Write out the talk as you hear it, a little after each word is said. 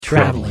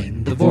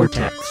Traveling the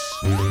Vortex.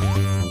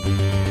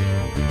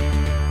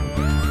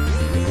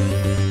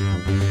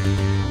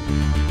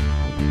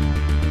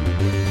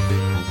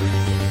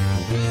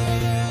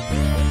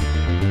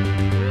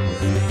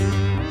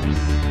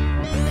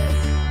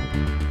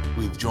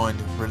 We've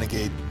joined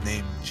Renegade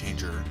Name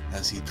Changer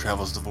as he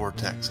travels the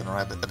Vortex and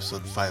arrive at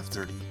episode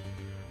 530.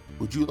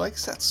 Would you like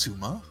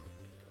Satsuma?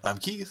 I'm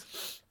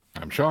Keith.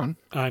 I'm Sean.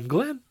 I'm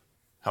Glenn.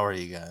 How are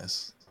you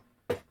guys?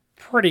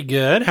 Pretty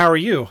good. How are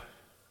you?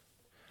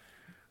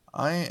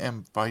 I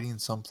am fighting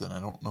something. I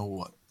don't know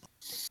what.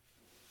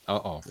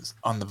 Uh-oh. It's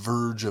on the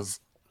verge of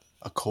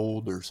a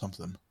cold or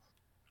something.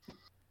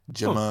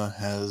 Gemma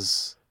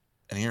has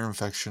an ear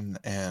infection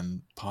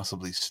and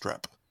possibly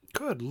strep.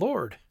 Good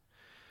Lord.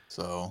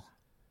 So,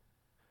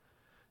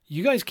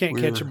 You guys can't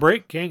catch a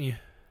break, can you?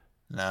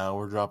 no,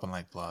 we're dropping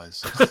like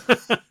flies.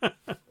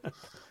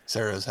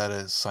 Sarah's had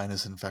a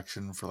sinus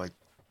infection for like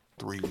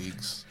 3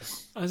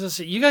 weeks. I was gonna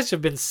say, you guys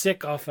have been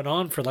sick off and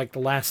on for like the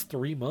last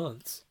 3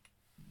 months.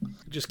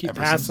 Just keep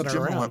Ever passing since it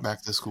Gemma around. went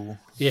back to school.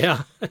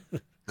 Yeah.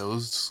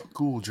 Those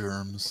school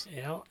germs.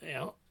 Yeah.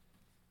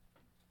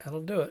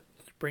 That'll do it.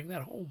 Bring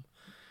that home.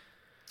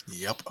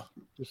 Yep.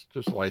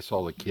 Just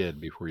Lysol the kid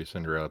before you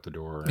send her out the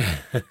door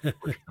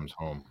before she comes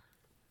home.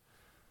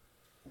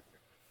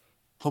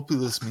 Hopefully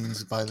this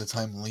means by the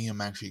time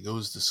Liam actually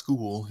goes to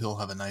school, he'll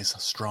have a nice,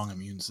 strong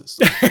immune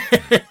system.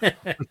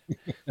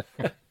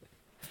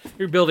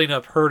 You're building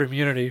up herd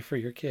immunity for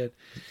your kid.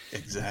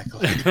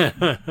 Exactly.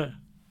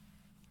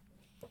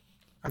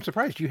 I'm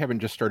surprised you haven't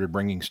just started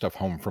bringing stuff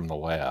home from the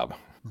lab.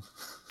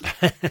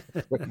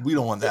 We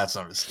don't want that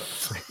sort of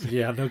stuff.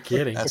 Yeah, no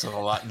kidding. That's a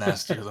lot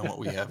nastier than what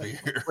we have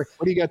here.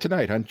 What do you got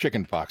tonight on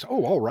chicken pox?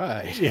 Oh, all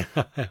right. Yeah.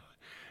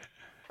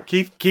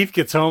 Keith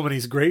gets home and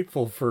he's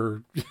grateful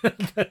for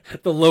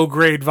the low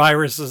grade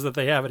viruses that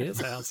they have at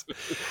his house.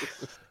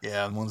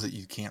 Yeah, the ones that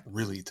you can't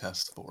really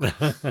test for.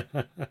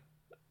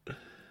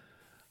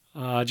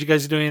 Did you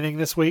guys do anything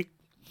this week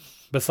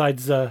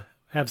besides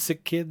have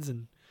sick kids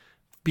and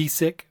be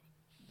sick?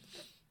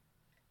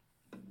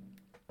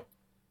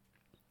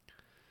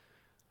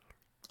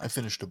 I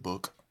finished a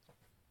book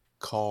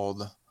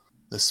called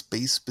The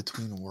Space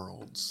Between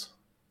Worlds.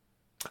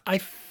 I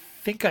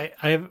think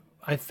I've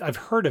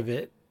heard of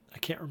it. I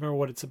can't remember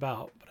what it's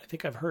about, but I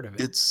think I've heard of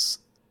it. It's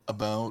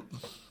about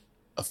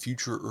a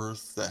future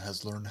Earth that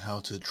has learned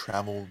how to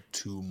travel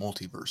to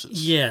multiverses.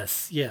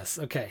 Yes.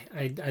 Okay,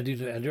 I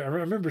do. I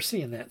remember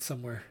seeing that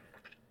somewhere.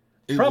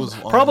 It was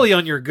Probably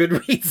on your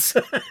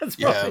Goodreads.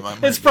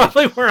 It's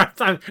probably where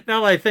I'm. Now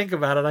that I think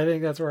about it, I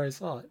think that's where I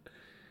saw it.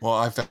 Well,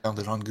 I found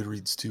it on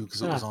Goodreads too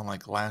because it was on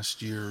like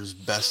last year's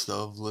best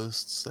of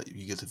lists that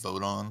you get to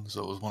vote on.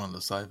 So it was one of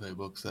the sci-fi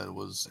books that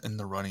was in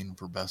the running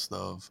for best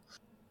of.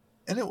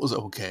 And it was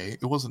okay.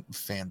 It wasn't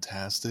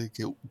fantastic.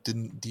 It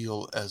didn't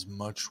deal as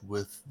much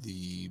with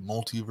the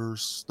multiverse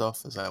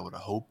stuff as I would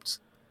have hoped.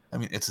 I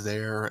mean, it's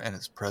there and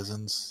it's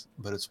presence,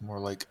 but it's more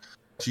like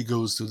she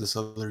goes to this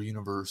other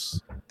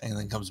universe and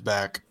then comes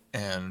back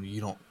and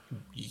you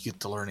get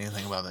to learn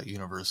anything about that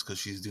universe because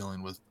she's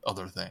dealing with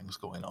other things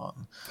going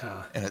on.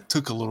 And it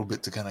took a little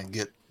bit to kind of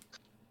get,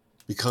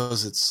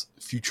 because it's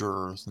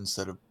future Earth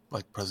instead of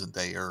like present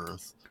day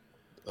Earth,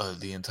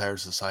 the entire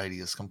society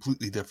is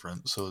completely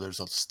different. So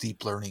there's a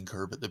steep learning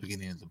curve at the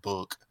beginning of the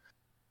book,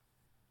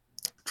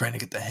 trying to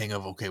get the hang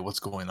of, okay, what's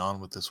going on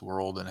with this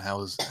world and how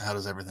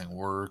does everything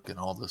work and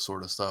all this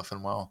sort of stuff.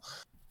 And while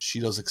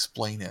she does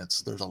explain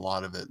it, there's a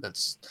lot of it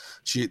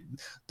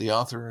the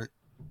author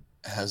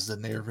has the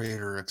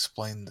narrator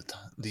explain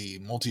the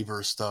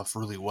multiverse stuff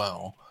really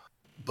well,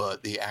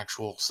 but the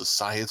actual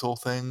societal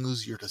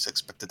things you're just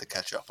expected to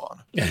catch up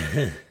on.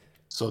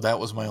 So that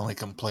was my only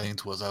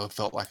complaint, was I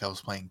felt like I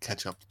was playing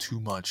catch up too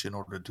much in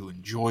order to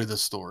enjoy the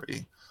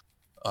story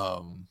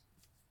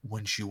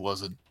when she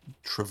wasn't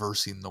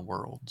traversing the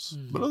worlds.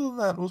 But other than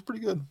that, it was pretty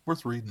good.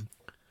 Worth reading.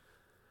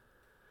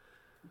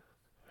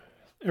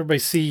 Everybody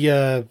see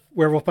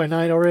Werewolf by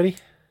Night already?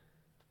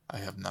 I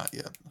have not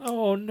yet.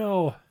 Oh,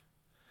 no.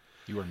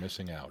 You are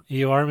missing out.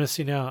 You are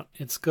missing out.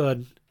 It's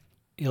good.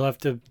 You'll have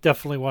to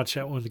definitely watch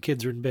that when the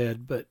kids are in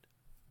bed. But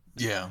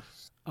yeah,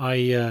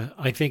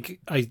 I think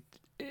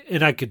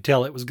and I could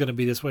tell it was going to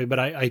be this way, but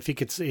I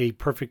think it's a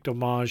perfect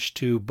homage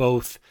to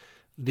both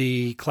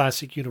the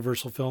classic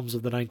Universal films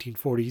of the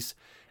 1940s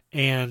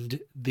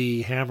and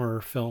the Hammer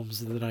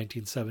films of the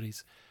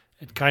 1970s.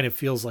 It kind of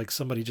feels like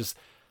somebody just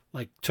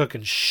like took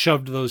and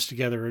shoved those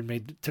together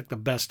and took the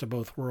best of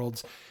both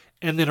worlds,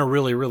 and then a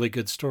really, really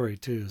good story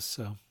too.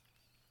 So.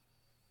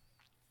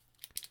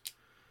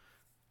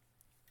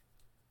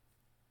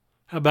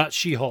 How about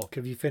She-Hulk?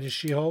 Have you finished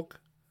She-Hulk?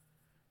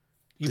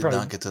 Did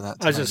not get to that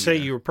tonight. I was going to say,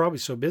 you were probably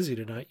so busy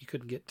tonight you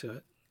couldn't get to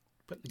it.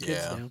 Putting the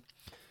kids down.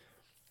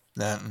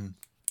 That and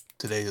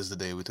today is the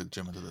day we took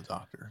Gemma to the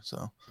doctor.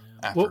 So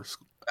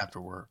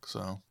after work.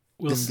 So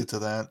Didn't get to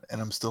that, and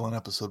I'm still an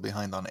episode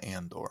behind on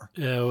Andor.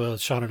 Yeah, well,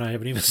 Sean and I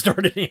haven't even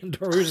started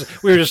Andor.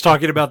 We were just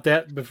talking about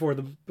that before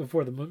the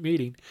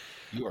meeting.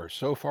 You are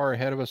so far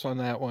ahead of us on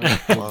that one.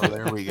 Well,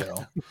 there we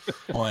go.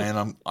 Well,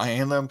 and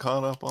I'm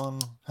caught up on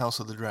House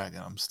of the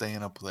Dragon. I'm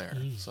staying up there.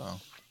 So,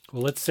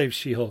 well, let's save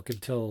She-Hulk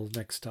until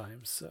next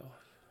time. So,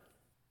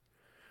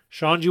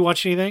 Sean, did you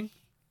watch anything?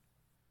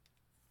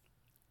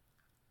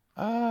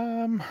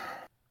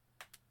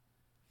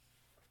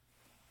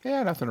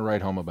 Yeah, nothing to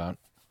write home about.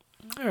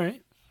 All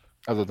right.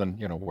 Other than,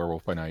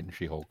 Werewolf by Night and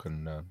She-Hulk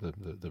and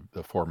the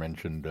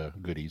aforementioned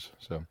goodies.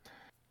 So,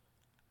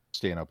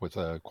 staying up with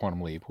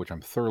Quantum Leap, which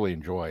I'm thoroughly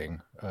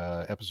enjoying.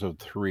 Episode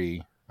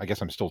 3, I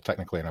guess I'm still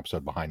technically an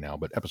episode behind now,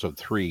 but episode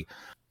 3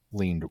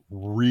 leaned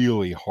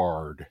really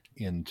hard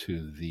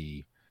into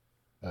the,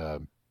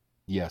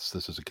 yes,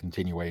 this is a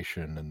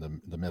continuation,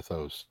 and the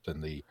mythos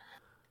and the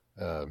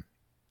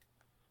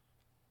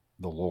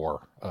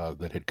lore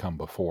that had come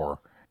before.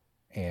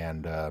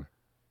 And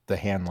the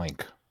hand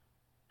link,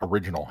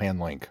 original hand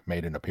link,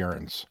 made an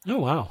appearance. Oh,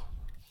 wow.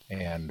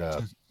 And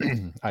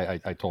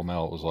I told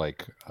Mel, it was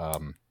like,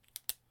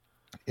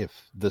 if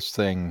this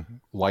thing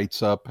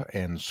lights up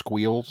and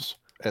squeals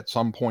at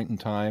some point in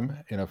time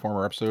in a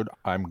former episode,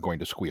 I'm going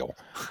to squeal.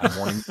 I'm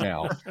warning you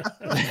now.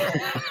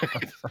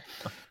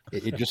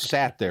 It just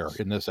sat there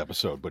in this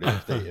episode, but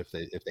if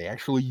they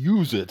actually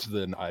use it,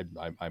 then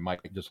I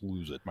might just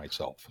lose it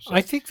myself. So. I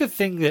think the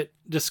thing that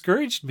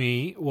discouraged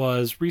me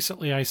was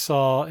recently I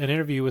saw an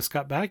interview with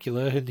Scott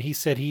Bakula, and he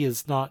said he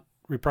is not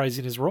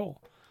reprising his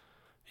role.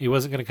 He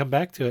wasn't going to come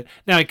back to it.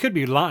 Now, he could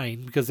be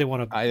lying because they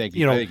want to. I think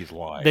he's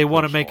lying. They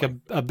want to make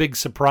a big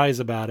surprise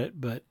about it,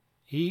 but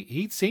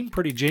he seemed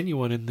pretty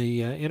genuine in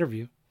the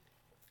interview.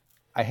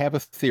 I have a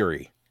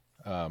theory,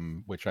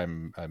 which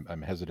I'm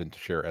hesitant to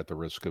share at the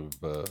risk of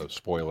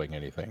spoiling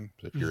anything.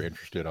 If you're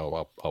interested,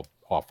 I'll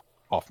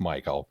off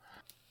mic. I'll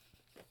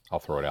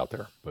throw it out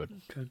there. But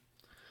okay.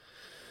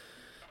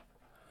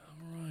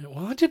 All right.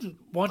 Well, I didn't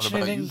watch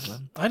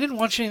anything. I didn't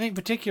watch anything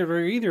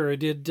particular either. I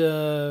did.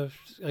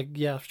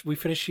 We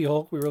finished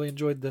She-Hulk. We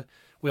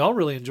all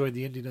really enjoyed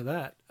the ending of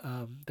that.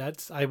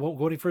 I won't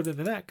go any further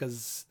than that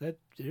because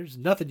there's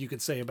nothing you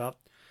could say about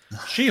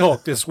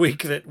She-Hulk this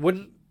week that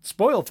wouldn't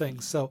spoil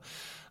things. So,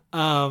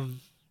 I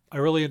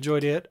really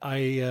enjoyed it.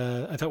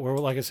 I thought,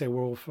 like I say,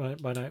 Werewolf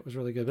by Night was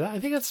really good. But I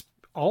think that's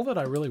all that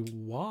I really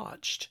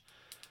watched.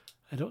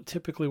 I don't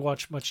typically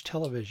watch much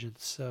television,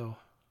 so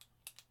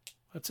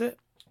that's it.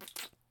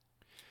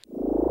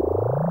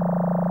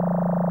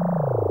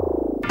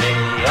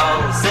 They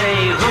all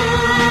say, who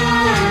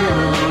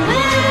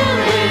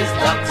is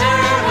Doctor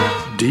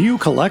Who? Do you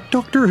collect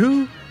Doctor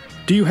Who?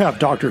 Do you have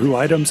Doctor Who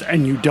items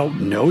and you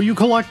don't know you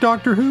collect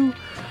Doctor Who?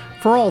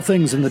 For all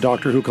things in the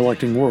Doctor Who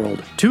collecting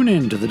world, tune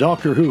in to the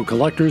Doctor Who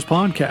Collectors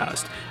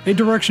Podcast, a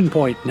Direction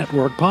Point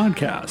Network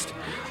podcast.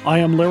 I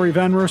am Larry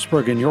Van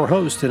Rosbergen, your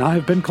host, and I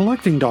have been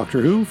collecting Doctor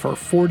Who for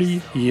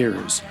 40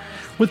 years.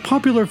 With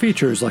popular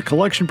features like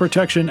collection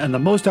protection and the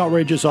most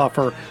outrageous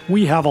offer,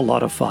 we have a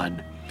lot of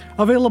fun.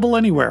 Available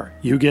anywhere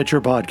you get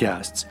your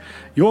podcasts.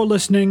 You're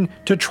listening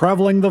to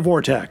Traveling the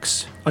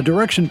Vortex, a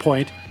Direction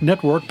Point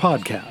Network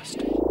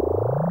podcast.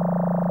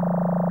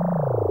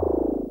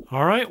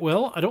 All right,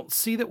 well, I don't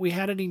see that we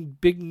had any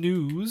big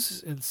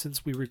news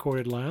since we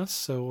recorded last,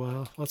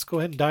 so let's go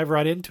ahead and dive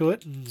right into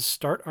it and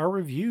start our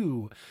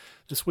review.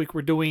 This week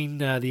we're doing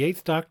The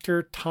Eighth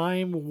Doctor,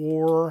 Time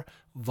War,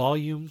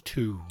 Volume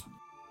 2.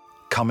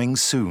 Coming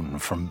soon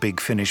from Big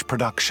Finish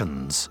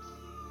Productions.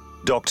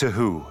 Doctor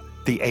Who,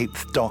 The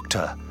Eighth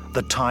Doctor,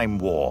 The Time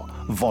War,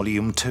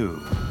 Volume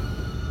 2.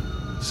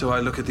 So I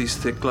look at these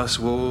thick glass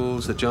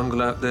walls, the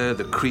jungle out there,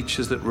 the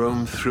creatures that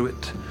roam through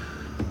it,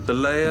 the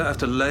layer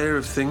after layer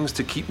of things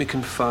to keep me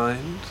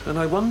confined, and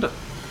I wonder.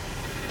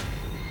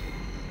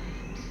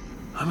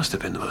 I must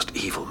have been the most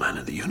evil man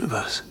in the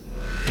universe.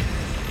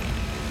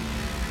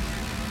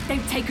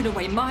 They've taken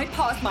away my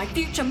past, my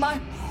future, my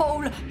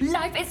whole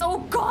life. It's all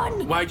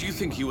gone. Why do you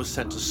think you were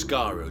sent to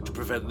Skaro to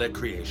prevent their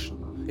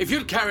creation? If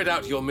you'd carried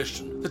out your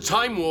mission, the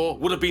Time War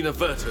would have been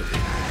averted.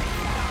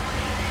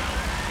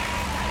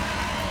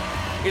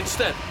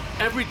 Instead,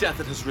 every death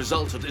that has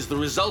resulted is the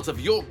result of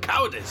your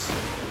cowardice.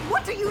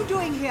 What are you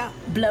doing here?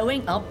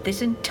 Blowing up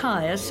this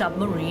entire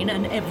submarine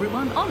and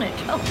everyone on it.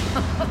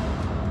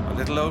 A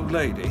little old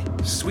lady,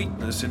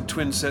 sweetness in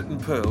twin set and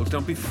pearls.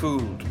 Don't be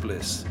fooled,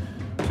 Bliss.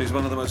 She's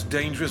one of the most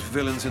dangerous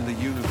villains in the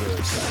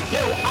universe. You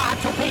are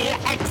to be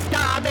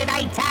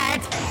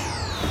exterminated!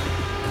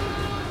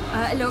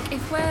 Look,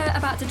 if we're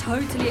about to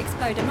totally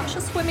explode, I'm not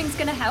sure swimming's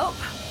gonna help.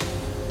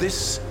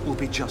 This will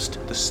be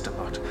just the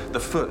start. The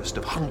first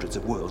of hundreds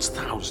of worlds,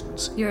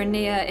 thousands. You're a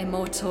near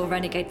immortal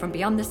renegade from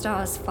beyond the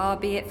stars. Far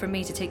be it from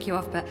me to take you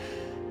off, but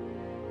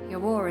your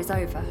war is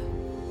over.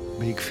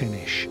 Big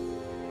Finish.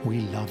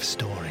 We love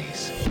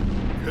stories.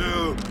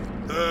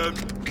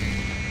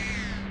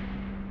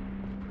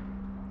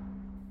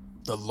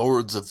 The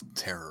Lords of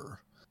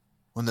Terror.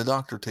 When the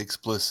Doctor takes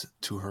Bliss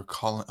to her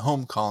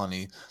home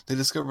colony, they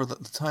discover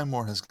that the Time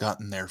War has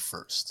gotten there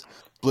first.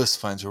 Bliss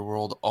finds her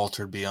world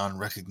altered beyond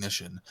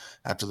recognition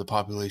after the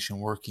population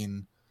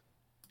working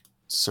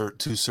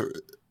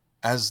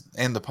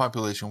the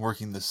population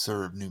working to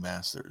serve new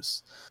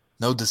masters.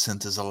 No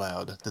dissent is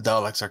allowed. The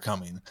Daleks are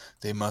coming.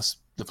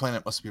 The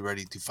planet must be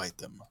ready to fight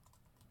them.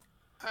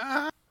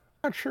 I'm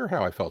not sure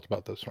how I felt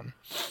about this one.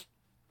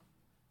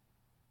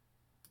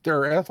 There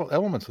are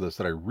elements of this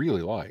that I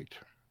really liked,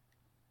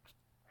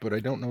 but I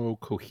don't know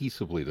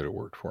cohesively that it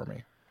worked for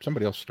me.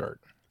 Somebody else start.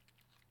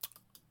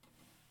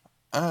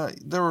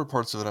 There were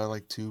parts of it I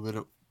liked too, but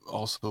it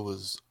also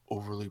was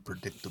overly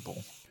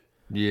predictable.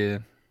 Yeah.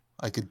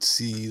 I could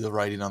see the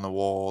writing on the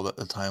wall that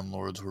the Time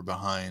Lords were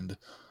behind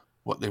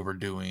what they were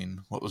doing,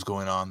 what was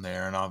going on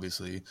there, and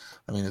obviously,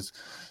 I mean, it's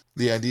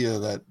the idea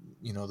that,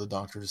 you know, the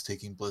Doctor is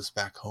taking Bliss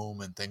back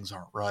home and things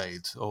aren't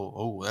right.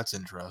 Oh, that's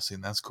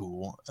interesting. That's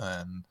cool.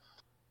 And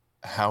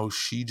how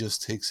she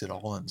just takes it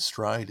all in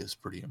stride is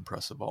pretty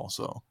impressive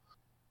also.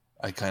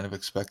 I kind of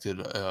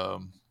expected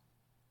a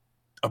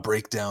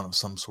breakdown of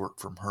some sort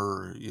from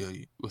her, you know,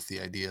 with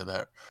the idea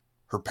that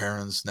her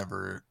parents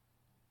never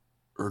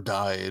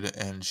died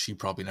and she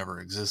probably never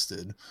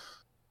existed.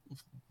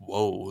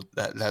 Whoa,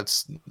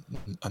 that's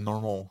a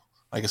normal,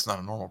 I guess not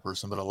a normal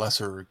person, but a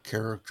lesser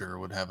character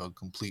would have a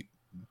complete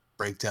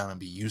breakdown and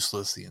be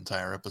useless the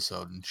entire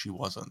episode, and she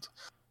wasn't.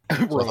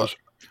 Rose.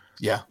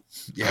 Yeah.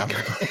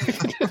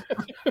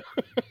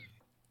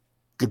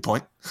 Good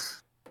point.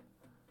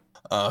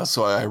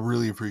 So I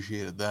really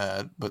appreciated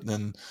that. But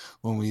then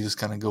when we just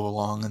kind of go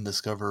along and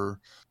discover,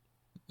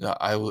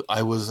 I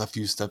was a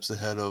few steps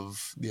ahead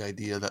of the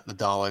idea that the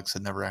Daleks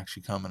had never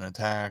actually come and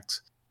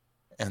attacked.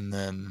 And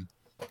then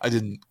I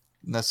didn't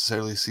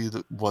necessarily see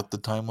what the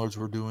Time Lords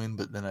were doing.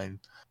 But then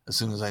as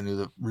soon as I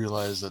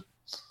realized that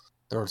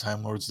there were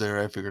Time Lords there,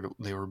 I figured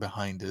they were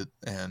behind it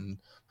and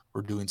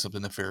were doing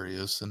something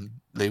nefarious. And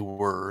they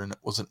were. And it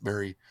wasn't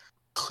very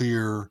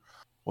clear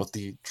what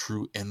the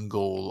true end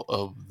goal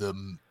of the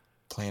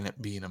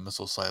planet being a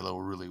missile silo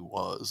really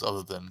was,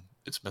 other than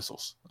its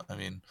missiles. I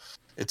mean,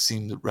 it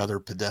seemed rather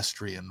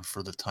pedestrian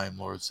for the Time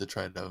Lords to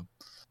try to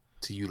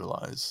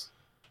utilize.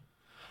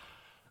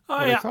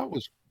 I thought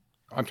was,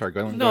 I'm sorry,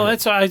 go ahead. No,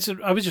 that's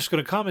I was just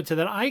going to comment to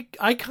that.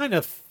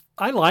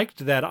 I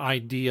liked that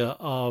idea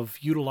of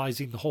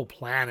utilizing the whole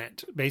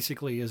planet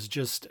basically as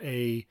just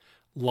a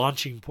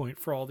launching point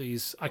for all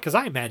these, because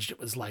I imagined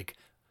it was like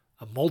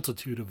a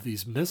multitude of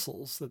these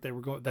missiles that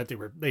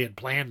they had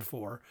planned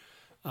for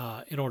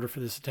in order for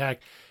this attack.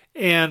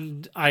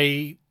 And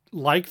I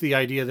liked the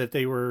idea that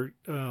they were,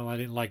 I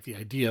didn't like the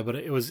idea, but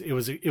it was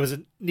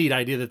a neat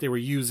idea that they were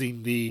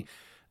using the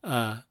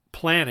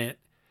planet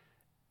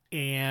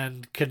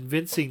and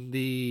convincing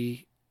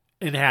the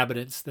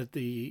inhabitants that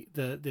they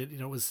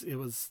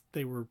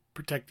were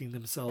protecting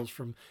themselves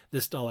from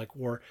this Dalek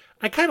war.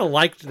 I kind of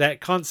liked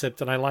that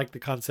concept, and I liked the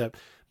concept,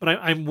 but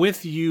I'm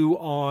with you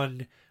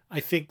on, I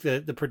think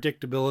that the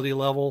predictability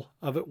level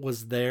of it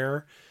was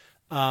there.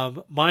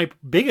 My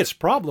biggest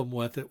problem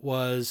with it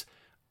was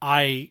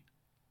I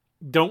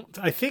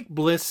think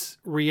Bliss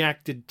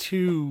reacted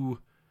too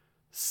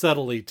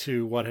subtly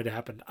to what had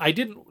happened.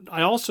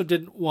 I also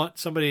didn't want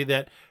somebody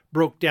that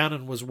broke down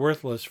and was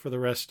worthless for the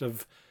rest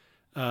of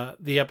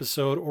the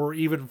episode, or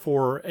even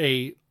for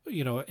a,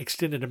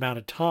 extended amount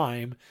of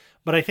time.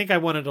 But I think I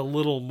wanted a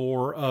little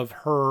more of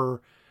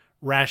her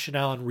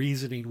rationale and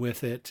reasoning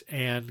with it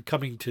and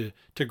coming to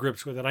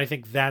grips with it. I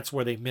think that's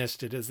where they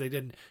missed it, is they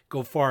didn't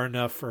go far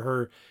enough for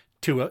her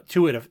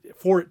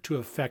for it to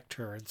affect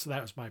her. And so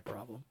that was my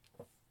problem.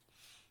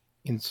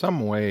 In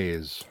some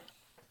ways,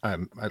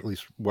 at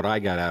least what I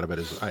got out of it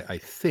is I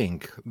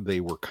think they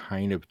were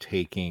kind of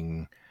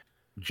taking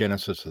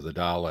Genesis of the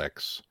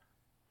Daleks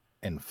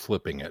and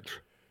flipping it.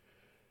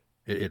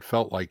 It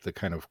felt like the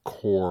kind of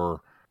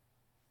core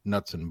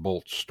nuts and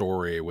bolts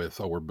story with,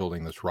 we're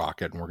building this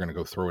rocket and we're going to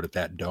go throw it at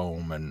that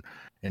dome and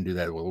do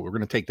that. Well, we're going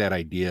to take that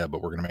idea,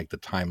 but we're going to make the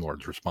Time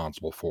Lords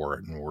responsible for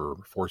it, and we're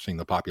forcing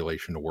the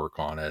population to work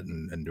on it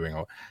and doing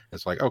all.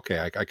 It's like,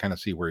 okay, I kind of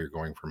see where you're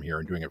going from here,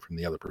 and doing it from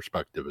the other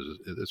perspective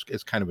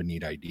is kind of a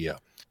neat idea.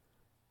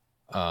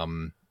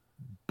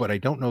 But I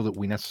don't know that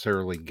we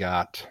necessarily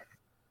got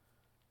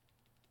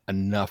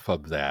enough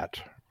of that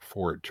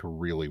for it to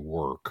really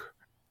work,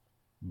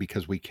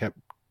 because we kept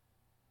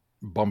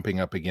bumping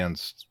up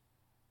against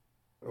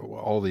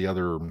all the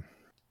other,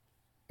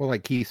 well,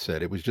 like Keith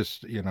said, it was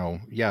just, it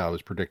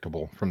was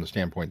predictable from the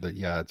standpoint that,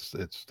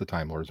 it's the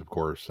Time Lords, of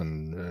course.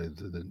 And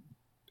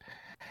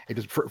it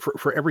just,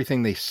 for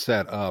everything they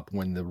set up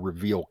when the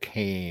reveal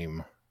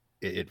came,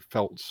 it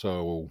felt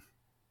so,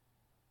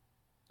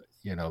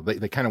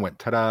 they kind of went,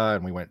 ta-da,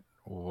 and we went,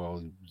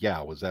 well,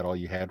 yeah, was that all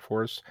you had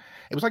for us?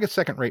 It was like a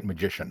second-rate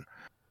magician.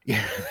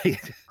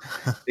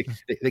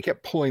 They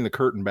kept pulling the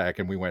curtain back,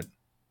 and we went,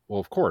 well,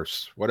 of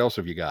course, what else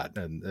have you got?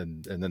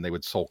 And then they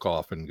would sulk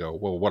off and go,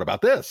 well, what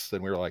about this?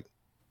 And we were like,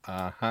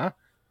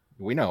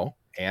 we know.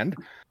 And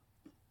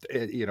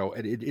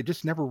it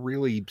just never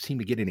really seemed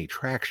to get any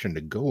traction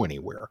to go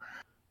anywhere.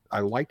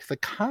 liked the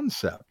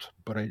concept,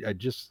 but I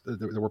just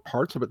there were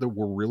parts of it that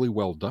were really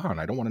well done.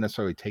 I don't want to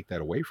necessarily take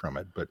that away from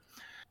it, but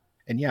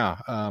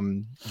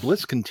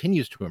Bliss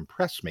continues to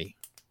impress me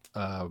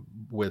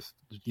with,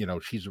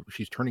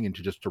 she's turning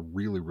into just a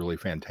really, really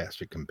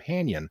fantastic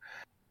companion.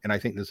 And I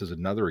think this is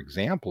another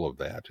example of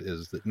that,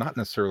 is that not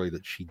necessarily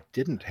that she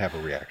didn't have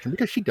a reaction,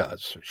 because she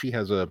does. She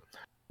has a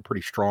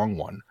pretty strong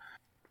one.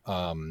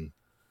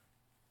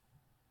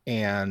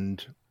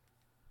 And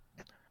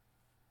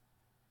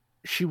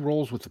she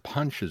rolls with the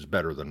punches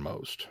better than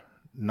most,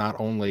 not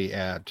only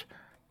at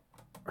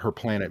her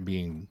planet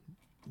being,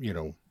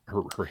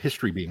 her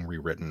history being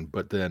rewritten,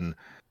 but then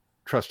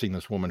trusting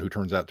this woman who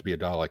turns out to be a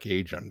Dalek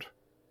agent,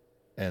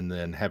 and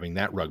then having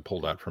that rug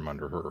pulled out from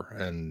under her,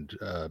 and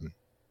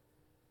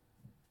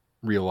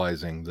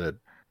realizing that,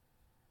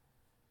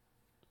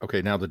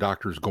 okay, now the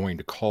Doctor's going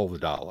to call the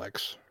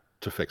Daleks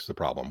to fix the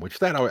problem, which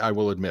that I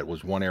will admit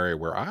was one area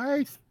where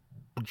I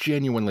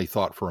genuinely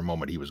thought for a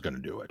moment he was going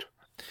to do it.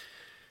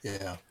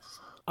 Yeah.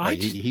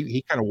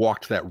 He kind of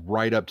walked that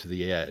right up to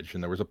the edge,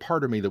 and there was a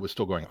part of me that was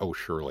still going, oh,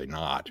 surely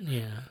not.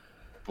 Yeah.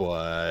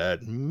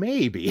 But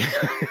maybe.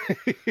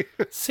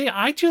 See,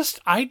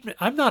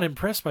 I'm not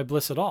impressed by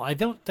Bliss at all. I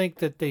don't think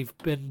that they've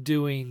been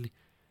doing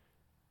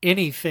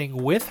anything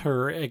with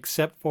her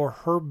except for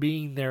her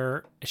being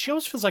there. She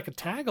almost feels like a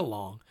tag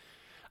along.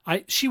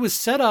 She was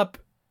set up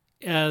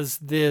as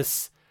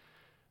this,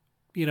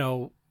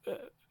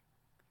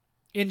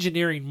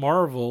 engineering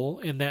marvel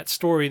in that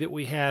story that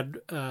we had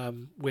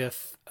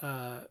with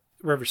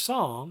River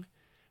Song,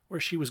 where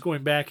she was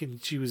going back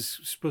and she was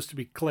supposed to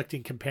be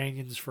collecting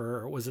companions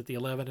for, was it the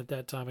 11 at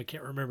that time? I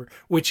can't remember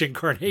which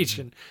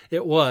incarnation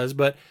it was,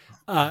 but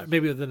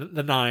maybe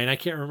the 9. I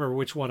can't remember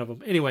which one of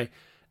them. Anyway,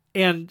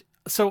 and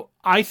so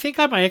I think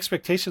my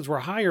expectations were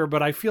higher,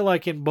 but I feel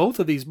like in both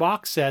of these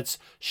box sets,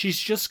 she's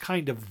just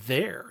kind of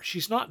there.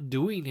 She's not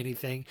doing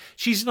anything.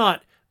 She's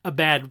not a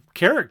bad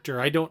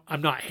character.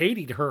 I'm not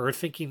hating her or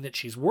thinking that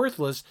she's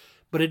worthless,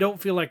 but I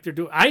don't feel like they're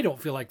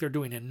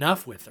doing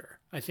enough with her.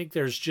 I think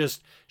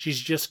she's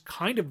just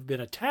kind of been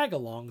a tag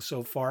along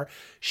so far.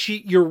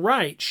 You're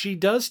right. She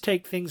does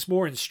take things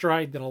more in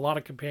stride than a lot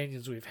of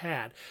companions we've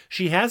had.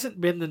 She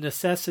hasn't been the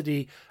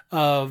necessity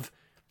of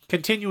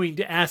continuing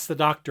to ask the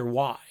Doctor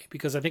why,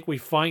 because I think we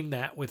find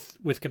that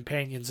with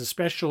companions,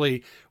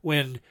 especially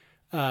when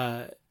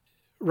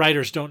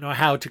writers don't know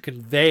how to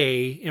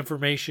convey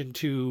information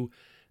to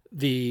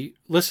the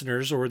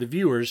listeners or the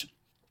viewers.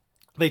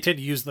 They tend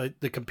to use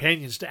the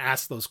companions to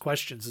ask those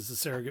questions as a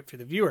surrogate for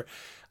the viewer.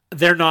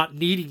 They're not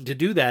needing to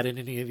do that in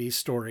any of these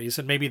stories,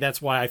 and maybe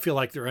that's why I feel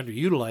like they're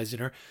underutilizing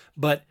her.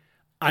 But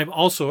I'm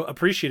also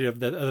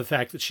appreciative of the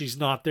fact that she's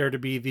not there to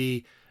be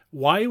the,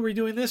 why are we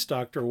doing this,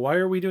 Doctor? Why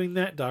are we doing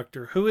that,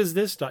 Doctor? Who is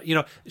this,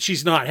 Doctor?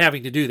 She's not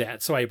having to do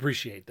that, so I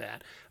appreciate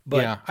that.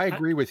 But yeah, I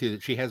agree with you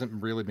that she hasn't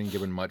really been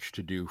given much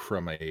to do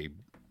from a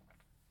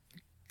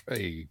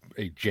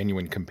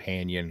genuine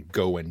companion,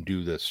 go and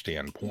do this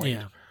standpoint.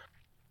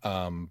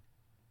 Yeah.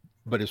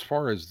 But as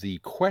far as the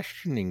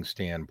questioning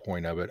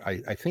standpoint of it,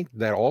 I think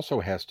that also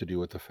has to do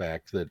with the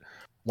fact that,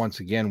 once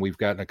again, we've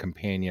gotten a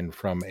companion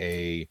from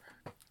a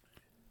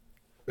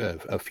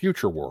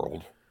future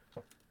world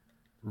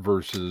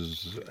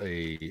versus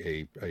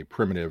a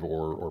primitive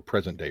or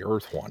present day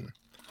Earth one.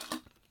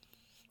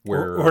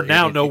 Or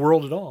now no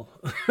world at all.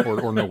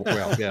 or no,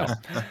 well, yeah.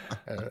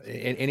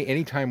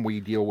 Anytime we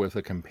deal with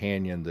a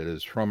companion that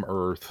is from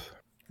Earth,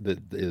 that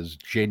is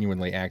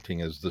genuinely acting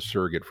as the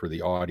surrogate for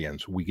the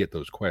audience, we get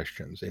those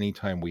questions.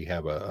 Anytime we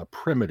have a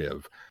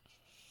primitive,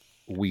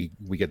 we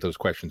get those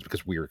questions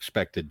because we are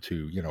expected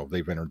to,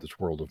 they've entered this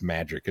world of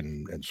magic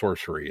and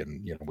sorcery,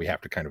 and we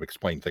have to kind of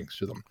explain things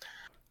to them.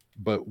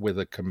 But with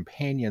a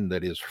companion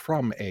that is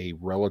from a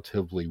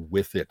relatively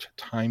with it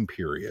time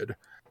period,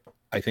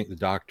 I think the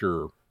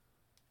Doctor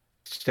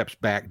steps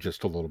back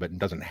just a little bit and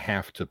doesn't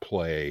have to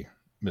play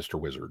Mr.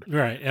 Wizard.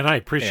 Right, and I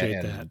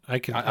appreciate that.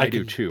 I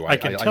do too. I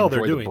can tell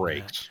they're doing the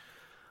breaks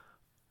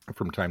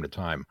from time to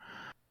time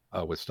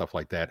with stuff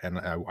like that, and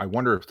I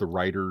wonder if the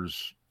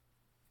writers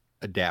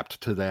adapt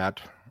to that.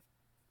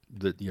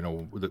 That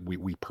that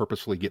we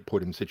purposely get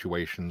put in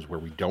situations where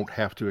we don't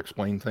have to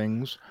explain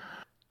things,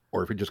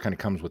 or if it just kind of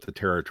comes with the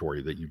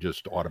territory that you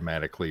just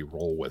automatically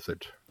roll with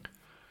it.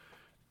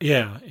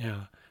 Yeah.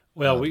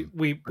 Well,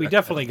 we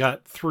definitely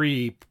got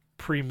 3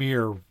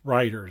 premier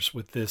writers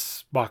with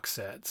this box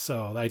set,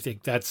 so I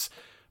think that's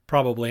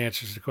probably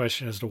answers the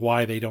question as to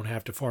why they don't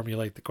have to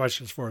formulate the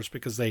questions for us,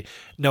 because they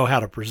know how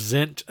to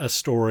present a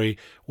story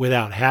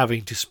without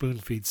having to spoon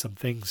feed some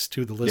things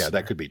to the listener. Yeah,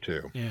 that could be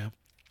too. Yeah.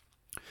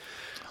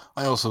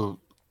 I also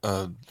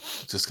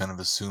just kind of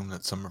assume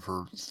that some of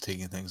her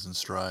taking things in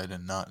stride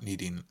and not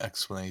needing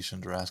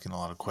explanations or asking a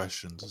lot of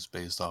questions is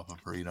based off of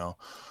her,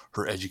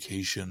 her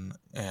education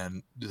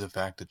and the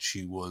fact that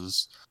she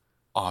was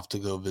off to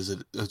go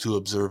to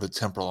observe a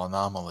temporal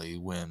anomaly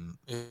when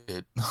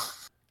it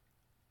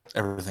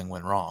everything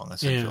went wrong,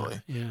 essentially.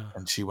 Yeah.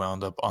 And she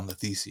wound up on the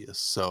Theseus.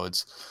 So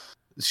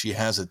she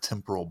has a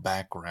temporal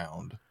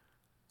background,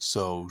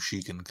 so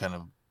she can kind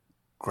of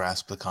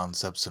grasp the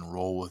concepts and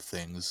roll with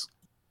things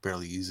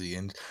fairly easy.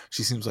 And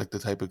she seems like the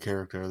type of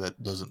character that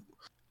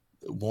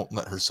won't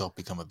let herself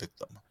become a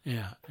victim.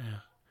 Yeah.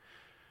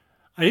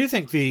 I do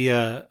think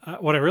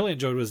what I really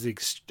enjoyed was the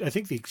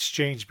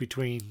exchange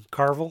between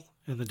Carvel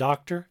and the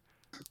Doctor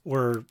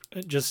were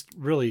just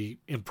really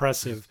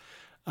impressive,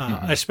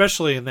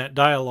 especially in that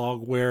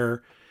dialogue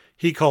where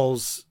he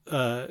calls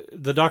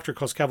the Doctor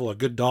calls Cavil a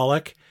good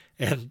Dalek,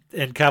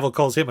 and Cavil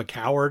calls him a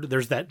coward.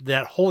 There's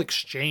that whole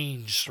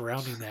exchange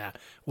surrounding that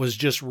was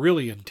just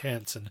really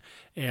intense,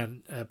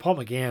 and Paul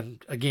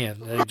McGann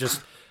again.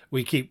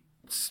 We keep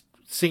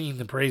singing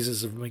the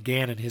praises of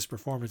McGann and his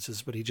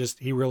performances, but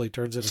he really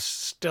turns in a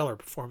stellar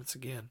performance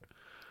again.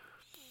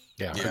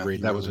 Yeah,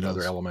 agreed. That was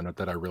another element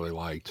that I really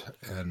liked,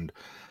 and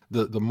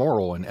the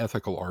moral and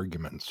ethical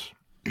arguments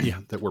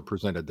that were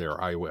presented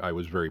there, I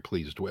was very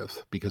pleased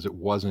with, because it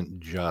wasn't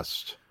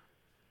just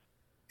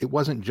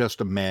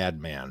a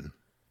madman,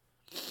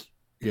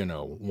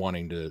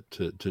 wanting to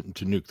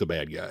nuke the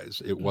bad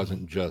guys. It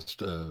wasn't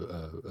just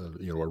a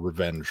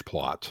revenge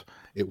plot.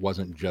 It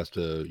wasn't just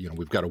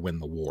we've got to win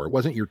the war. It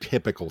wasn't your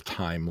typical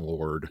Time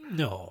Lord.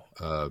 No.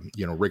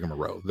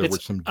 Rigmarole. There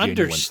was some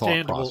genuine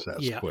thought process.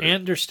 Yeah,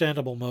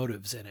 understandable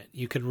motives in it.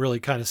 You can really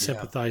kind of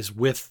sympathize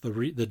with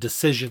the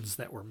decisions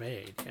that were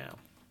made. Yeah.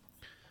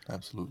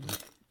 Absolutely.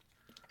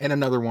 And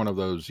another one of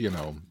those,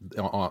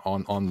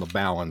 on the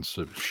balance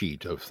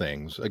sheet of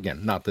things.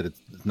 Again, not that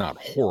it's not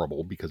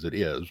horrible, because it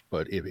is,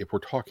 but if we're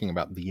talking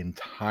about the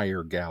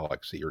entire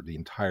galaxy or the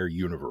entire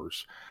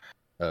universe,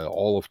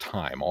 all of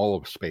time, all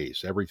of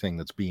space, everything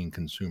that's being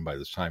consumed by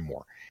this time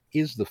war,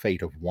 is the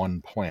fate of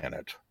one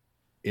planet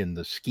in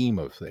the scheme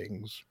of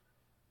things.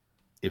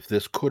 If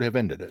this could have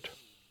ended it,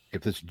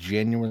 if this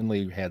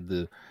genuinely had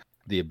the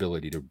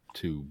ability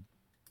to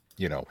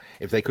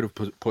if they could have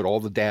put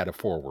all the data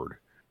forward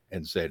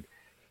and said,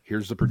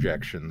 here's the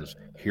projections,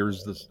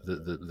 here's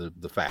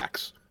the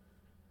facts,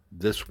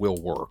 this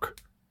will work,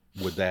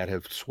 would that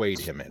have swayed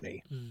him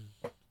any?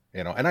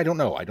 And I don't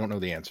know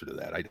the answer to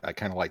that. I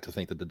kind of like to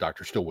think that the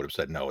Doctor still would have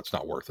said, no, it's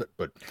not worth it,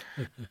 but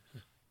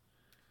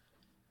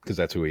because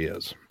that's who he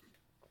is.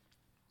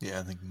 Yeah,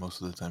 I think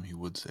most of the time he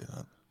would say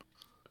that.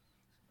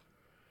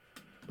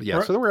 But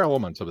yeah, so there were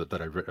elements of it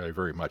that I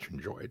very much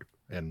enjoyed.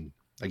 And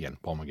again,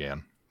 Paul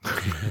McGann.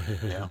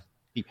 Yeah.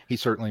 He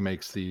certainly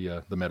makes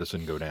the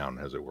medicine go down,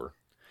 as it were.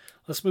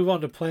 Let's move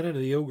on to Planet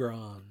of the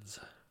Ogrons.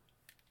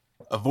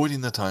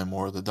 Avoiding the Time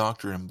War, the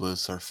Doctor and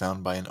Bliss are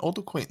found by an old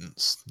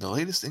acquaintance, the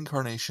latest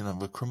incarnation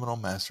of a criminal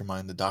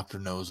mastermind the Doctor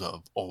knows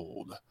of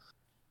old.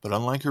 But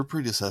unlike her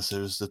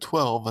predecessors, the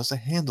 12 has a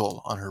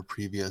handle on her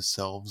previous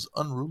selves'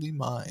 unruly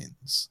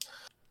minds.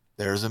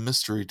 There is a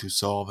mystery to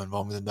solve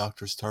involving the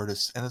Doctor's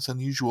TARDIS and its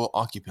unusual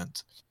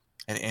occupant,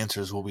 and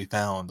answers will be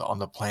found on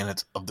the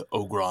planet of the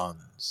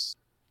Ogrons.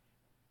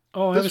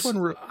 Oh,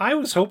 I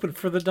was hoping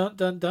for the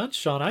dun,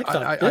 Sean. I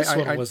thought this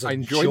one was a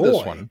joy. I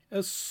enjoyed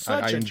this one.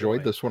 I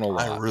enjoyed this one a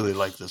lot. I really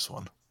like this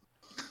one.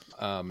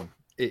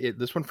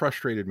 This one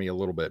frustrated me a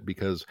little bit,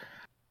 because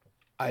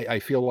I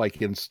feel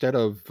like instead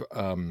of,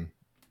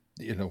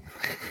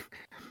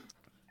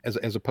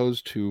 as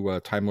opposed to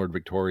Time Lord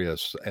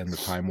Victorious and the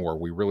Time War,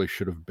 we really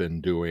should have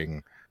been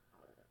doing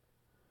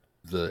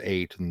the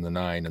 8 and the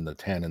 9 and the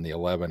 10 and the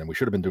 11, and we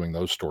should have been doing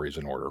those stories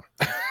in order.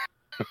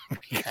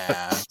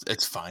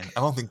 It's fine. I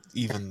don't think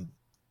even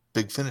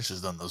Big Finish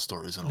has done those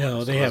stories in order.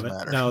 No, they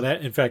haven't. No,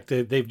 in fact,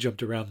 they've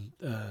jumped around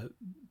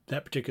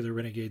that particular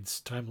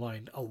Renegades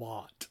timeline a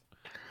lot.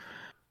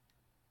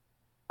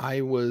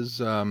 I was,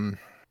 I'm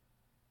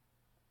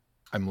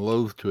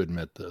loath to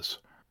admit this,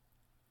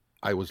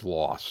 I was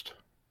lost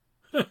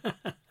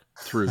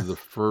through the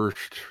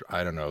first,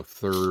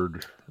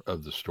 third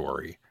of the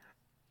story,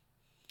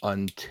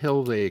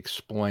 until they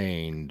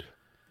explained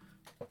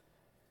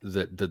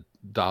that the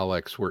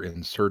Daleks were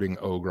inserting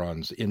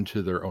Ogrons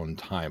into their own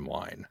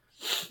timeline.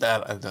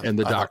 And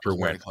the Doctor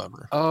went,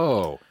 clever.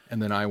 Oh,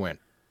 and then I went,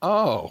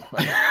 oh.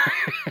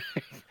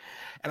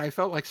 And I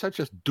felt like such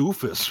a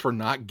doofus for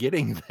not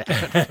getting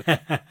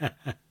that.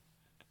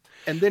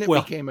 And then it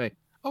became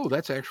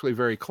that's actually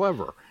very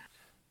clever.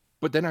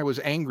 But then I was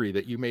angry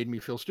that you made me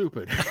feel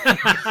stupid.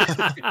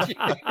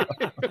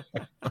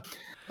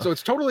 So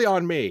it's totally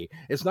on me.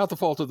 It's not the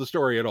fault of the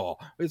story at all.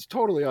 It's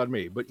totally on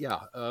me. But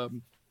yeah,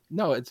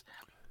 no,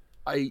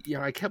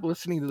 I kept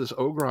listening to this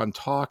Ogron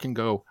talk and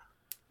go,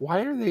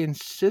 why are they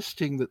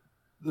insisting that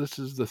this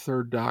is the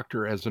third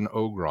Doctor as an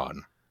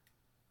Ogron?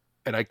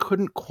 And I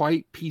couldn't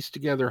quite piece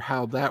together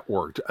how that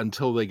worked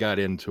until they got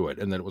into it.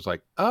 And then it was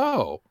like,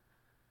 oh,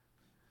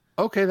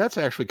 okay, that's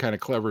actually kind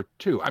of clever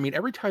too. I mean,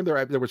 every time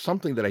there was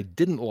something that I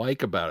didn't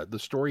like about it, the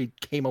story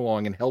came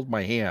along and held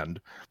my hand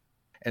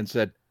and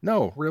said,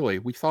 no, really,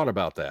 we thought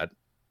about that.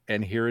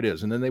 And here it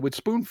is. And then they would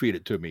spoon feed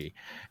it to me.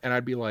 And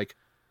I'd be like,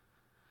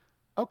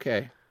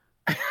 okay.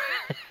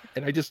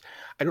 And I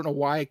don't know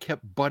why I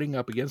kept butting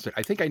up against it.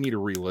 I think I need to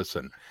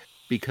re-listen,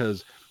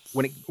 because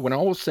when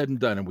all was said and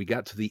done and we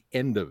got to the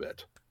end of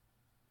it,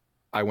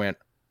 I went,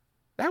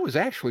 that was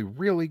actually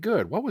really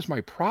good. What was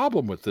my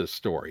problem with this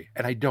story?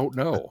 And I don't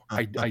know.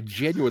 I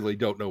genuinely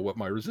don't know what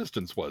my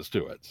resistance was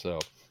to it. So,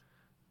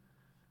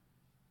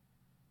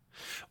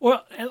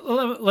 Well,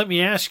 let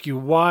me ask you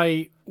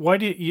why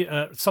did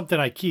you something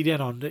I keyed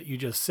in on that you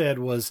just said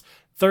was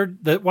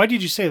why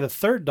did you say the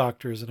third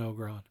Doctor is an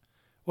Ogron?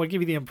 What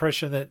gave you the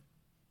impression that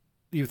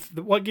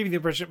what gave you the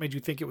impression it made you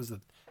think it was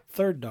the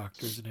third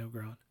Doctor is an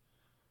Ogron?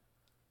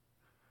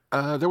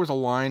 there was a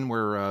line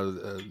where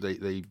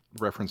they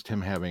referenced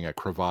him having a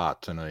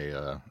cravat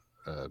and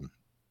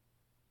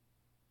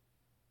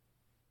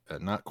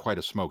not quite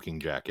a smoking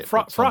jacket.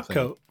 Frock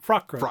coat.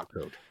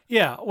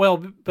 Yeah, well,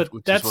 but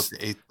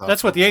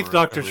that's what the Eighth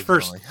Doctor's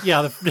first.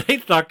 Yeah, the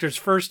Eighth Doctor's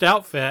first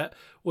outfit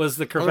was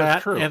the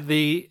cravat and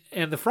the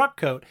frock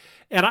coat,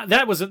 and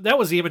that was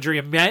the imagery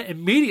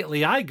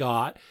immediately I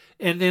got,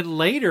 and then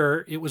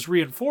later it was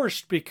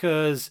reinforced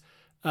because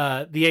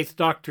the Eighth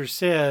Doctor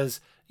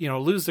says,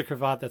 lose the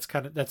cravat. That's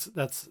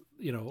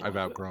I've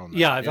outgrown that.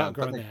 Yeah, I've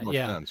outgrown that.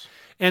 Yeah. Sense.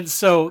 And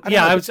so,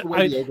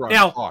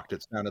 talked.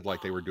 It sounded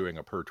like they were doing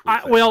a Pertwee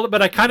thing.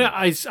 But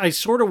I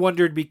sort of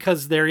wondered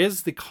because there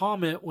is the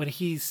comment when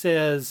he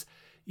says,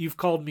 "You've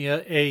called me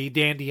a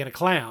dandy and a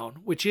clown,"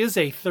 which is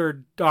a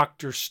third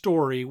Doctor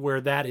story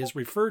where that is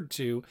referred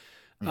to.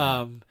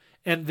 Mm-hmm.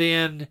 And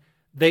then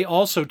they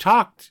also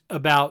talked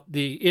about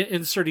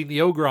inserting the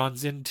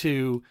Ogrons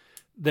into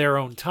their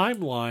own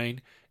timeline,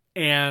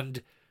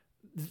 and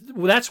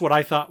that's what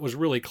I thought was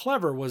really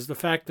clever, was the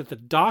fact that the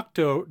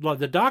doctor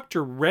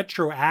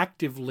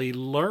retroactively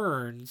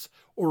learns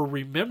or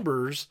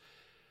remembers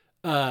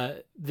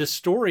the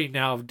story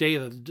now of Day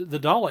of the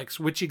Daleks,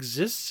 which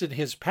exists in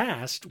his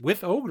past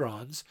with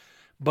Ogrons,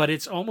 but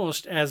it's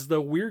almost as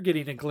though we're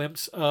getting a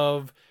glimpse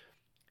of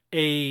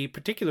a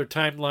particular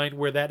timeline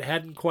where that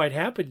hadn't quite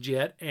happened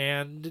yet,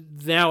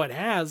 and now it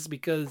has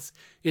because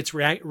it's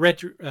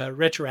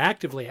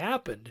retroactively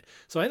happened.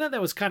 So I thought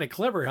that was kind of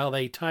clever how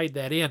they tied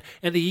that in,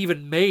 and they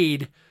even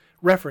made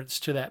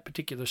reference to that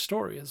particular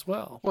story as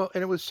well. Well,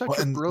 and it was such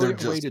a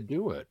brilliant way to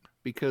do it,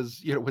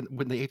 because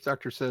when the Eighth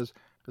Doctor says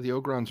the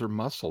Ogrons are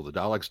muscle, the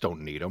Daleks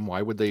don't need them.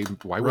 Why would they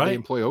employ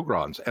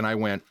Ogrons? And I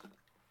went,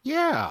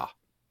 yeah.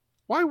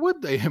 Why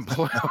would they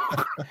employ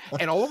Ogrons?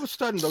 And all of a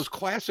sudden, those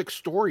classic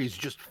stories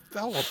just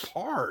fell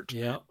apart.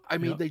 Yeah, I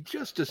mean, they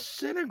just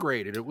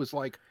disintegrated. It was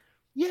like,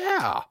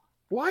 yeah,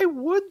 why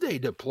would they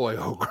deploy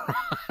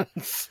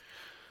Ogrons?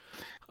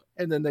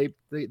 And then they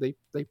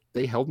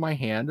held my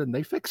hand and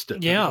they fixed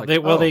it. Yeah,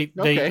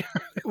 okay.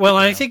 Well,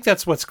 I think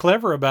that's what's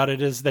clever about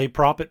it is they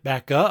prop it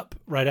back up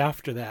right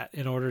after that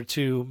in order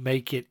to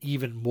make it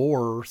even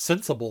more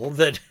sensible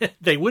that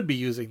they would be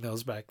using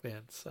those back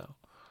then. So.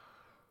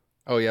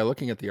 Oh yeah,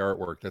 looking at the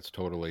artwork, that's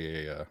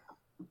totally a.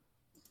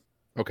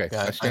 Okay,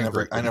 yeah,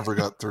 I never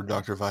got Third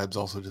Doctor vibes.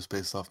 Also, just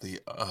based off the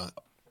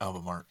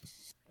album art.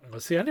 Well,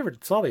 see, I never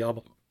saw the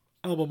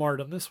album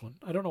art on this one.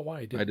 I don't know why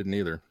I didn't. I didn't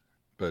either,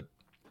 but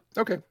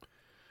okay,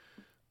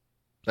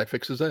 that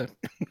fixes that.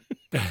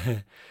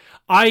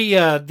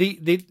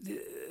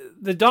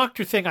 The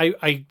Doctor thing,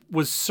 I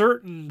was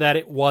certain that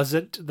it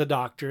wasn't the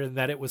Doctor and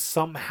that it was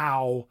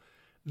somehow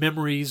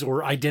memories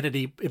or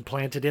identity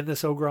implanted in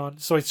this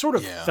Ogron. So I sort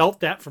of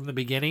felt that from the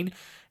beginning.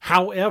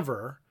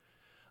 However,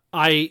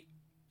 I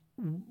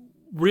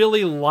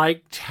really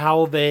liked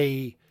how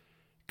they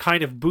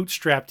kind of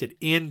bootstrapped it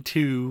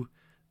into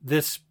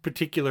this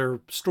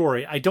particular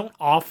story. I don't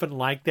often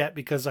like that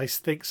because I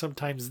think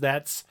sometimes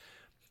that's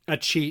a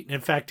cheat. And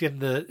in fact,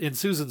 in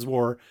Susan's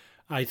War,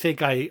 I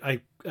think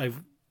I've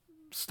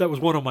that was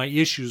one of my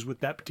issues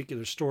with that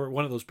particular story,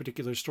 one of those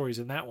particular stories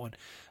in that one,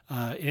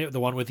 the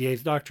one with the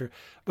Eighth Doctor.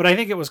 But I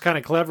think it was kind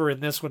of clever in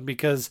this one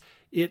because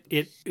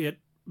it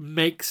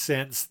makes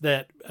sense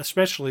that,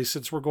 especially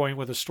since we're going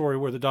with a story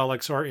where the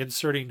Daleks are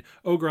inserting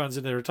Ogrons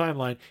into their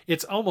timeline,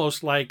 it's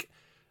almost like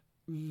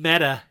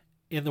meta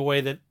in the way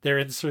that they're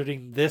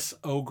inserting this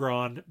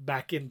Ogron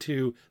back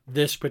into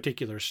this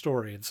particular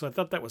story. And so I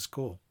thought that was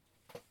cool.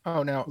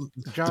 Oh, now,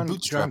 John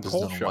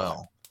Coleshaw.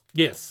 Well.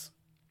 Yes.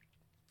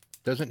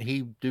 Doesn't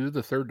he do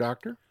the Third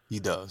Doctor? He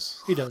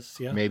does. He does,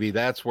 yeah. Maybe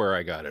that's where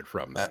I got it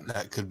from.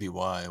 That could be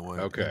why.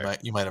 Okay.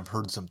 You might have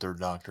heard some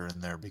Third Doctor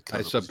in there because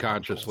I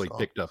subconsciously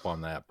picked up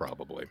on that,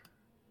 probably.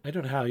 I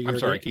don't know how you. I'm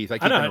sorry, Keith.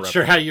 I'm not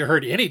sure how you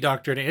heard any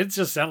Doctor. It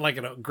just sounded like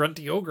a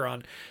grunty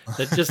Ogron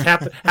that just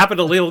happened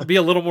to be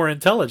a little more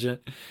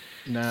intelligent.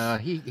 Nah,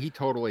 he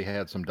totally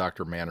had some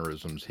Doctor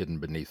mannerisms hidden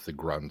beneath the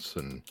grunts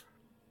and.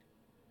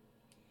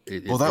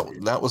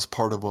 That was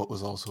part of what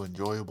was also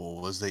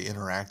enjoyable was they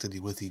interacted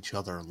with each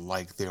other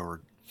like they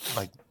were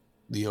like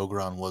the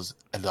Ogron was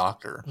a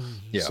doctor. Mm-hmm.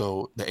 Yeah.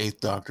 So the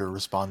Eighth Doctor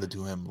responded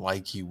to him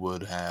like he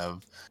would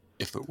have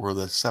if it were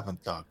the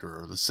Seventh Doctor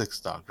or the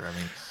Sixth Doctor. I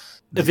mean,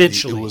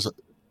 eventually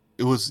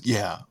it was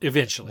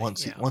Eventually,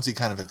 once he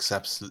kind of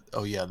accepts that,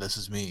 oh yeah, this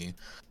is me,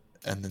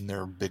 and then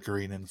they're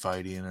bickering and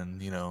fighting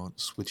and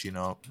switching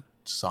up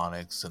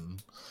sonics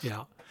and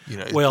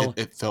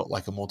it felt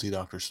like a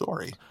multi-Doctor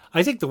story.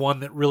 I think the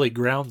one that really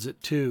grounds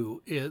it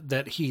too is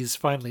that he's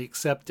finally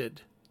accepted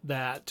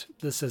that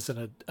this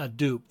isn't a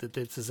dupe, that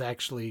this is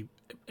actually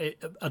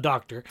a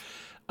doctor,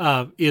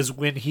 is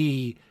when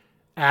he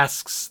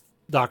asks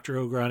Dr.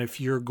 Ogron if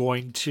you're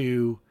going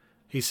to.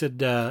 He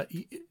said,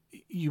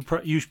 "You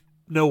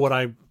know what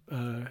I'm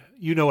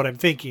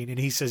thinking," and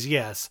he says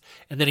yes,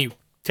 and then he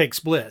takes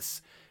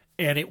Bliss,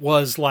 and it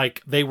was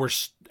like they were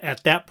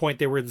at that point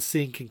they were in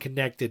sync and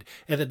connected,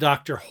 and the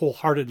doctor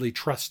wholeheartedly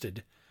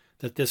trusted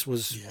that this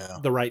was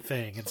the right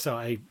thing, and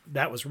so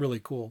that was really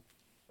cool.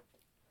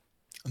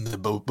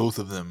 And both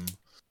of them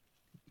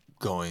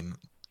going,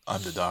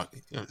 "I'm the doc.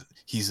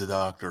 He's the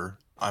doctor.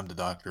 I'm the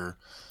doctor.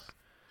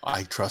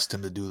 I trust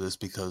him to do this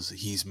because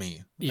he's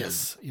me."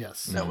 Yes,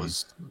 yes. And that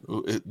was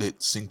it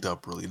synced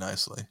up really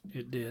nicely.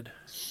 It did.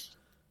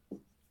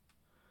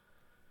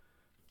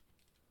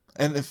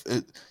 And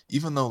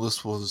even though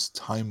this was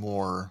Time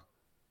War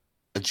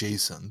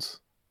adjacent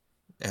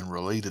and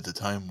related to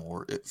Time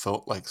War, it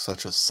felt like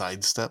such a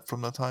sidestep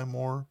from the Time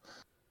War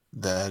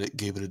that it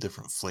gave it a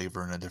different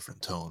flavor and a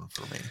different tone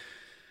for me.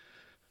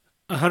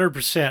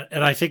 100%,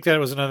 and I think that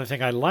was another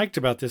thing I liked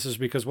about this is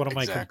because one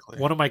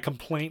of my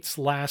complaints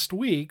last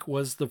week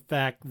was the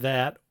fact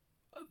that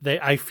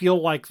I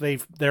feel like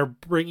they're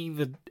bringing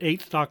the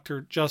Eighth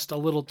Doctor just a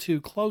little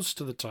too close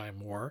to the Time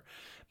War,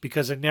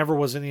 because I never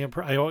was in the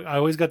I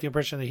always got the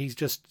impression that he's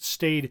just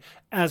stayed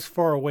as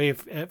far away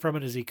from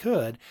it as he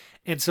could,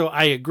 and so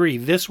I agree.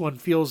 This one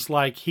feels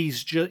like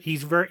he's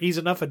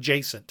enough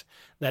adjacent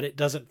that it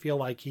doesn't feel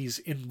like he's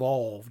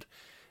involved,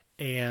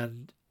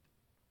 and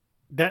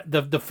that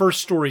the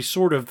first story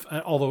sort of,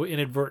 although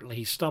inadvertently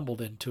he stumbled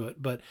into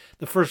it, but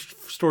the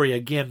first story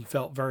again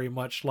felt very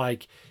much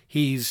like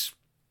he's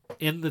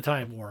in the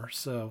Time War.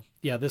 So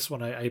yeah, this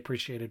one I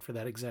appreciated for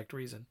that exact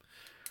reason.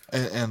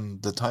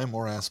 And the Time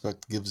War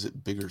aspect gives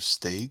it bigger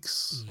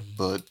stakes,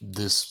 but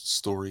this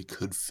story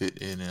could fit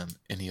in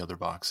any other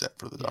box set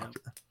for the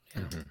Doctor,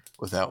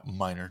 without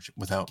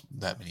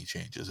that many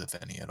changes, if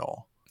any at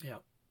all. Yeah,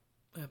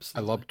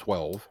 absolutely. I love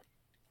 12.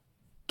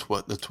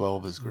 The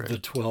 12 is great. The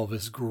 12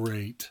 is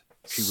great.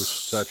 She was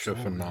such a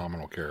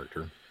phenomenal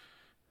character.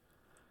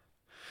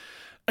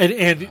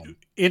 And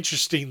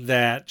interesting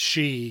that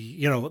she,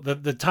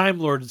 the Time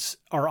Lords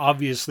are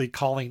obviously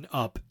calling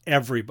up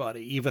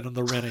everybody, even in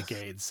the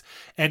Renegades,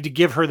 and to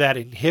give her that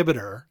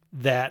inhibitor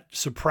that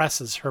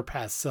suppresses her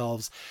past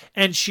selves.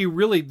 And she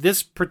really,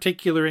 this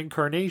particular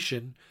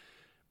incarnation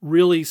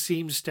really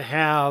seems to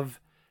have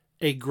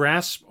a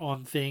grasp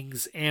on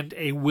things and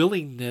a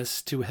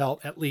willingness to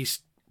help, at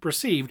least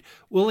perceived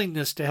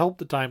willingness to help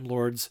the Time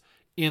Lords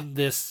in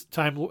this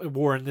Time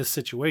War, in this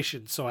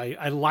situation. So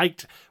I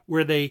liked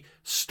where they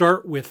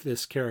start with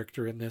this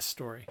character in this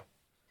story.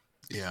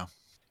 Yeah,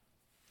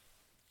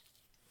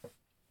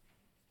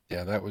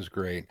 that was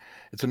great.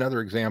 It's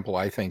another example,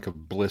 I think,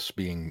 of Bliss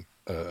being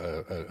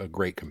a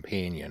great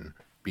companion,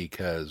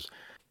 because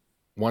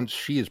once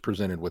she is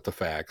presented with the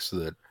facts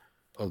that,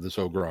 this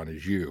Ogron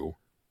is you,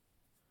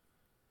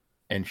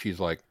 and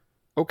she's like,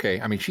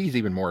 okay. I mean, she's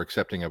even more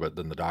accepting of it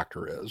than the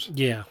Doctor is.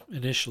 Yeah,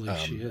 initially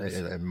she is.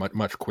 And much,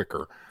 much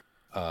quicker.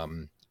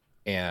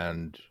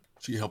 And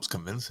she helps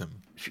convince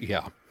him.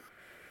 Yeah.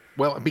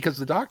 Well, because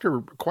the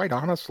Doctor, quite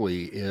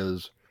honestly,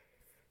 is,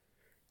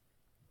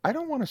 I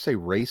don't want to say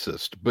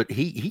racist, but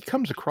he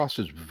comes across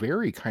as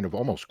very kind of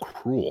almost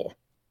cruel,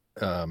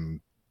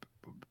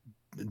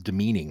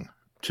 demeaning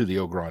to the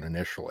Ogron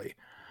initially.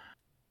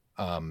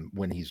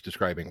 When he's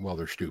describing, well,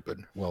 they're stupid,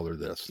 well, they're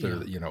this,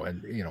 they're,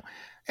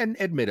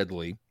 and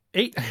admittedly,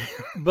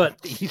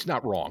 but he's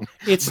not wrong.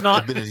 It's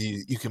not.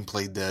 Admittedly, you can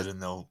play dead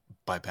and they'll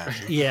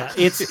bypass you. Yeah,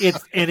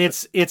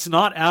 it's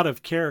not out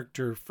of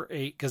character for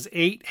 8, because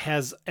 8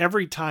 has,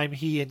 every time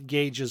he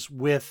engages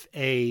with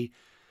a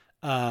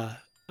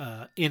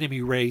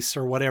enemy race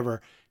or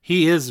whatever,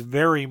 he is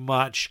very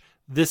much,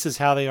 this is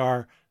how they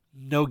are,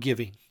 no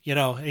giving.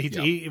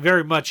 He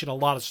very much in a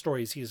lot of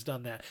stories he has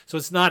done that. So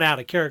it's not out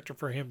of character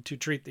for him to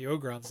treat the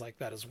Ogrons like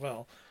that as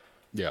well.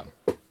 Yeah.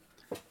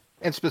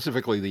 And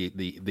specifically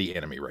the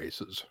enemy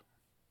races.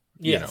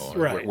 Yes,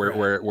 right.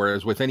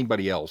 Whereas with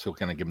anybody else, he'll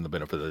kind of give him the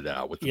benefit of the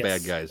doubt. With the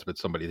bad guys, if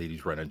it's somebody that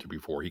he's run into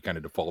before, he kind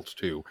of defaults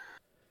to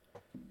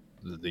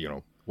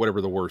whatever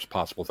the worst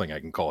possible thing I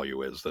can call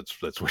you is. That's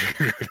what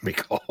you're going to be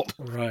called.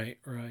 Right.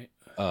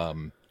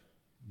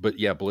 But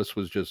yeah, Bliss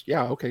was just,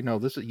 okay, no,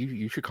 this is,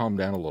 you should calm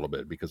down a little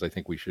bit, because I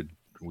think we should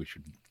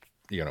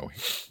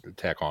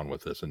tack on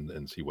with this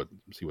and see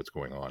what's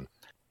going on.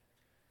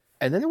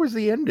 And then there was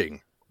the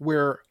ending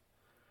where,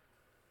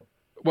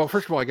 well,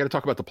 first of all, I got to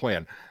talk about the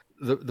plan.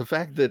 The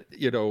fact that,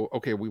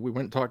 okay, we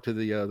went and talked to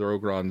the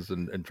Ogrons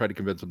and tried to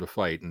convince them to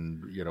fight,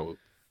 and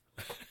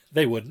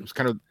they wouldn't. It was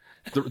kind of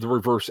the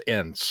reverse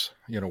ends.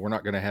 We're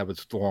not going to have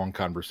this long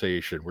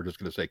conversation. We're just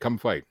going to say, come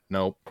fight.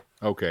 Nope.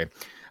 Okay.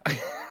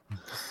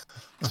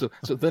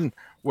 So then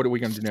what are we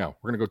going to do now?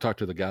 We're going to go talk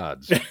to the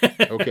gods.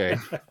 Okay.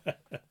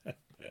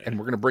 And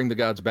we're going to bring the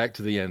gods back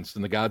to the Ents,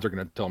 and the gods are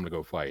going to tell them to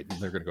go fight.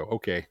 And they're going to go,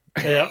 okay.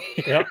 Yeah.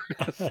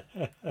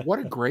 What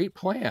a great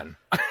plan.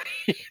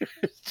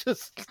 It's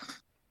just,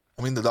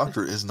 I mean, the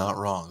Doctor is not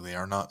wrong. They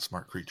are not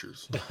smart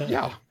creatures.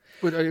 Yeah.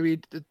 But I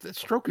mean, it's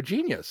stroke of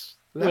genius.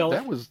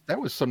 That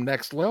was some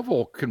next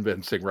level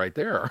convincing right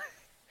there.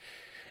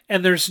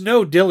 And there's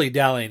no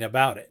dilly-dallying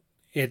about it.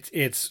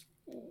 It's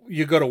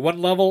you go to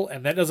one level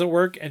and that doesn't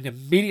work, and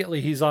immediately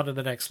he's on to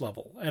the next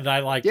level. And I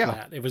liked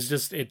that. It was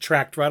just, it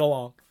tracked right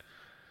along.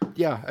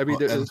 Yeah, I mean,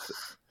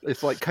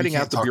 it's like cutting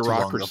out the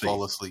bureaucracy.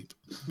 Fall asleep.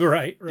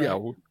 Right. Yeah,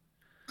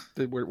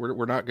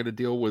 we're not going to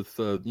deal with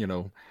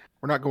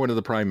we're not going to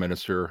the prime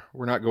minister.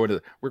 We're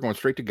going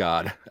straight to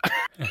God.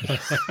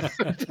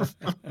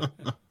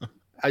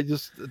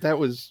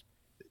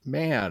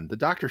 The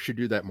doctor should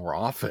do that more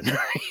often.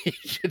 He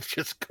should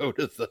just go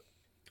to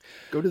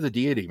the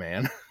deity,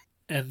 man.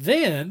 And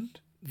then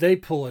they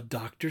pull a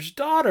doctor's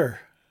daughter.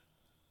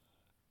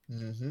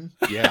 Mm-hmm.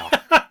 Yeah.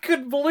 I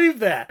couldn't believe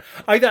that.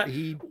 I thought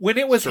when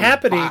it was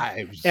happening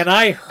and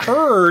I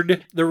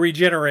heard the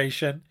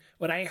regeneration,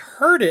 when I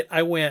heard it,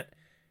 I went,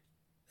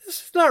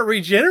 this is not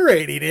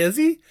regenerating, is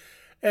he?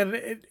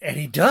 And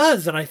he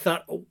does. And I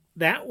thought, oh,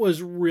 that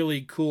was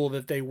really cool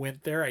that they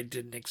went there. I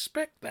didn't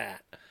expect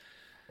that.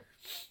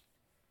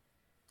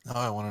 Now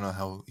I want to know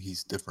how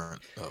he's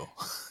different, though.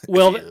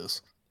 Well,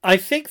 I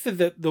think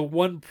that the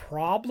one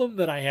problem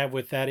that I have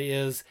with that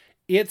is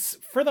it's,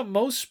 for the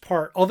most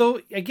part, although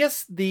I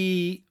guess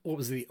what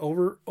was the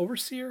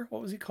overseer?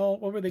 What was he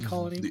called? What were they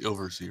calling him? The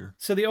overseer.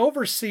 So the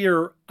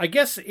overseer, I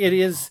guess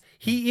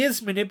he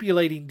is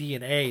manipulating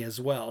DNA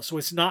as well. So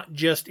it's not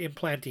just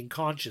implanting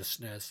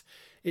consciousness.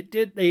 He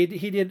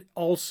did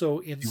also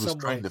in some way. He was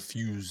trying to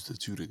fuse the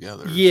two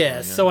together.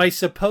 Yes. So I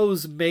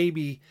suppose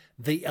maybe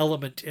the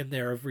element in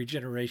there of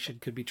regeneration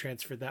could be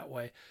transferred that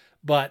way.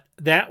 But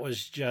that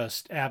was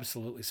just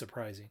absolutely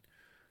surprising.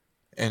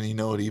 And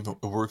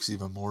it works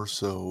even more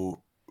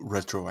so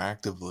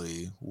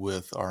retroactively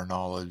with our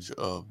knowledge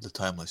of the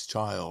Timeless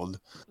Child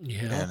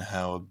and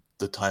how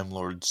the Time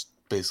Lords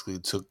basically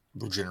took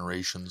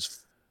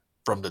regenerations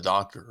from the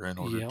Doctor in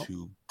order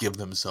to give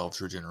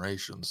themselves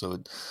regeneration. So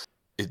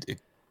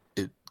it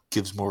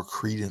gives more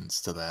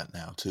credence to that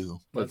now too.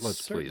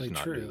 Let's please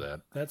not do that.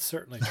 That's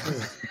certainly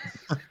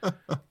true.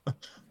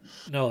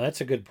 No,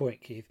 that's a good point,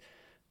 Keith.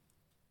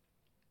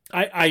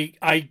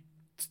 I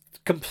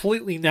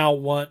completely now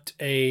want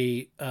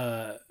a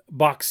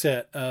box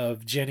set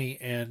of Jenny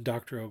and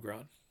Dr.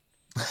 Ogron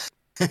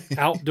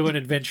out doing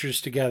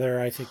adventures together.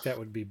 I think that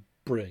would be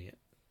brilliant.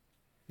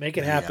 Make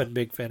it happen,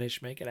 Big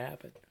Finish. Make it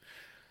happen.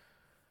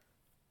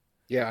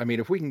 Yeah, I mean,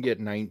 if we can get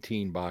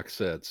 19 box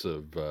sets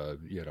of,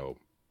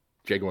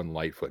 Jago and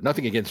Lightfoot.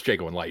 Nothing against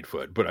Jago and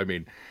Lightfoot, but I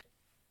mean,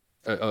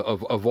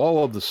 of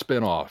all of the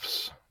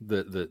spinoffs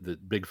that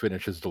Big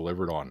Finish has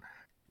delivered on,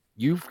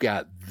 you've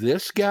got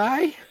this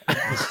guy?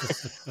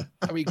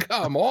 I mean,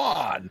 come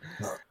on.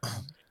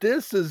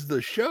 This is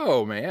the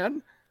show,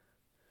 man.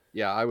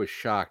 Yeah, I was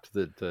shocked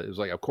that it was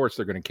like, of course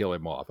they're going to kill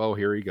him off. Oh,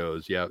 here he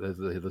goes. Yeah,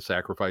 the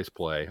sacrifice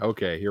play.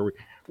 Okay,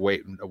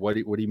 wait, what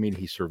do you mean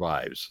he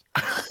survives?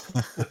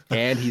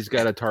 And he's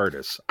got a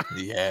TARDIS.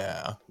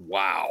 Yeah.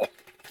 Wow.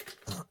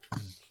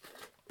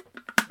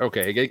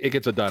 Okay, it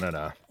gets a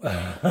dun-na.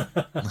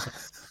 A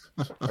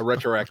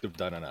retroactive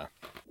dun-na.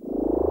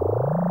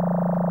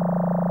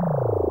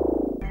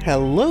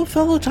 Hello,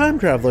 fellow time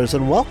travelers,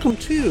 and welcome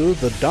to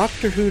the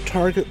Doctor Who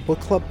Target Book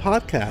Club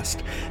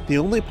podcast, the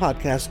only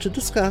podcast to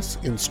discuss,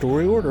 in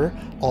story order,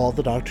 all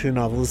the Doctor Who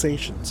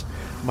novelizations.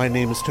 My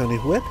name is Tony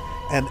Whitt,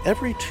 and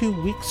every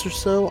 2 weeks or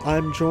so,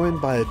 I'm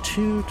joined by a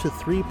 2 to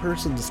 3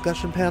 person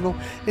discussion panel,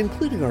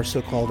 including our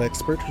so-called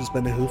expert who's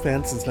been a Who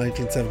fan since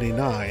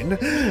 1979.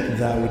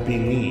 That would be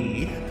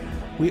me.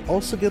 We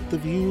also get the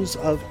views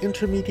of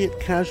intermediate,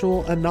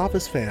 casual, and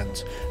novice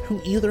fans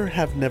who either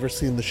have never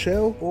seen the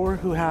show or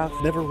who have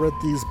never read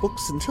these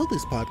books until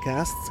these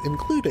podcasts,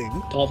 including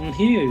Dalton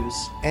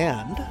Hughes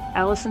and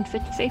Alison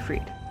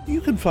Fitz-Seyfried. You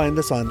can find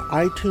us on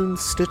iTunes,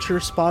 Stitcher,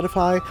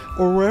 Spotify,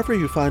 or wherever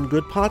you find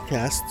good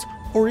podcasts,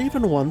 or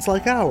even ones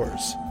like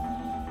ours.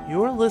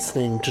 You're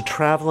listening to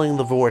Traveling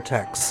the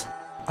Vortex,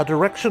 a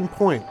Direction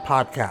Point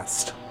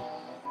podcast.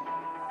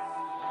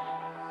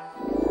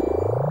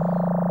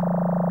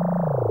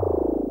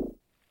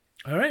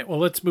 All right, well,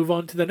 let's move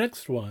on to the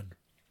next one.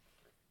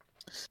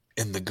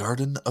 In the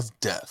Garden of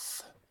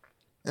Death.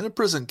 In a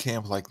prison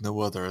camp like no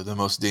other, the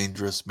most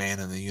dangerous man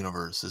in the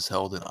universe is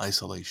held in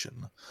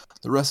isolation.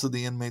 The rest of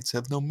the inmates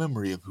have no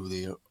memory of who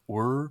they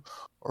were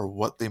or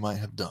what they might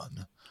have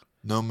done.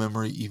 No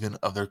memory even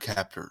of their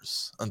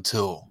captors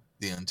until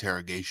the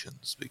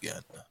interrogations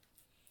begin.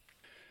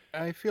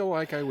 I feel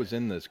like I was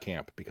in this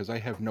camp because I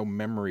have no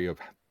memory of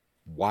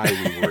why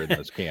we were in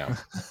this camp.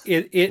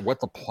 What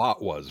the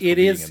plot was. It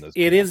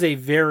is a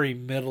very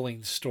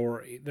middling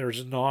story.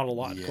 There's not a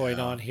lot going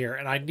on here,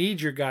 and I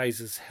need your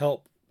guys'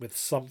 help with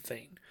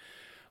something.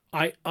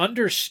 I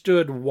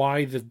understood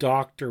why the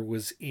Doctor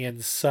was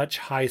in such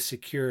high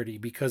security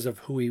because of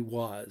who he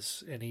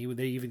was, and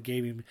they even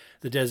gave him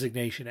the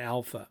designation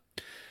Alpha.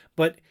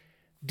 But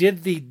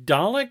did the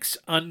Daleks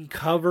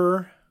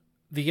uncover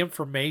the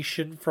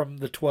information from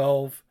the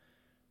 12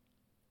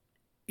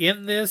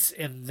 in this,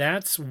 and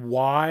that's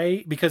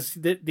why? Because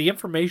the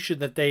information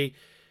that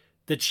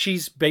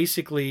she's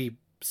basically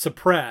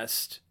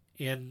suppressed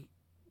in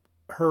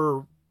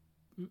her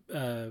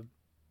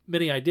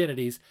many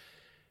identities,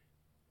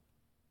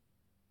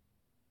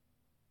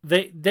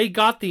 they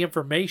got the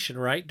information,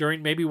 right,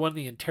 during maybe one of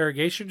the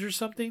interrogations or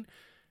something.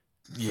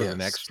 For the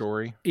next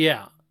story.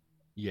 Yeah.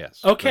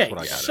 Yes. Okay. That's what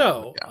I got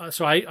So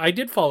so I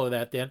did follow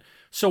that then.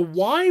 So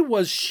why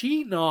was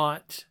she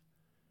not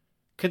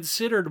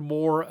considered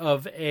more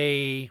of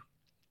a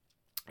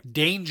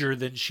danger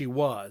than she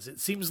was? It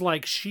seems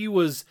like she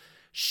was.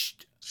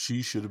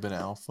 She should have been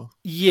alpha.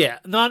 Yeah,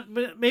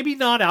 maybe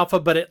not alpha,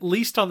 but at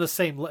least on the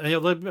same.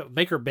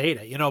 Make her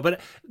beta,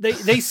 But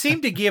they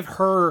seem to give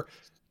her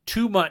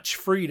too much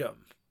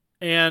freedom,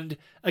 and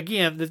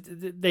again,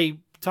 they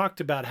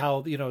talked about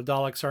how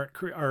Daleks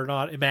are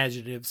not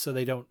imaginative, so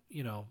they don't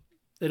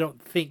they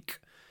don't think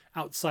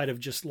outside of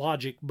just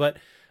logic. But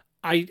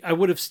I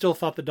would have still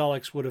thought the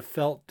Daleks would have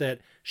felt that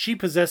she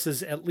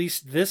possesses at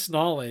least this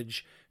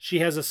knowledge. She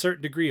has a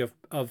certain degree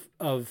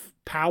of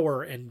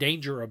power and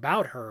danger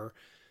about her.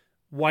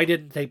 Why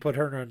didn't they put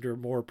her under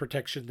more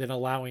protection than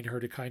allowing her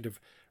to kind of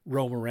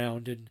roam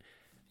around and,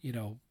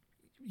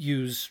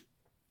 use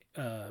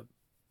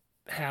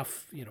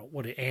half,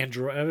 what an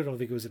android, I don't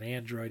think it was an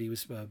android. He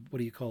was, what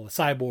do you call a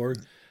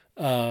cyborg,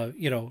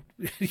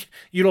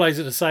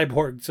 utilizing a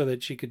cyborg so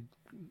that she could,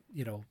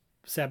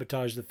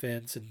 sabotage the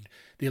fence and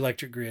the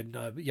electric grid,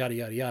 yada,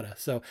 yada, yada.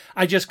 So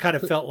I just kind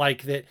of felt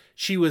like that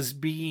she was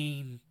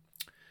being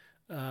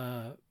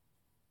under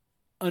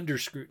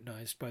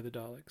scrutinized by the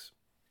Daleks.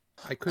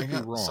 I could be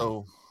wrong.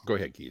 So go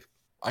ahead, Keith.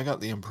 I got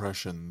the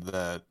impression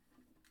that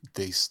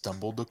they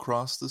stumbled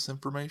across this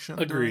information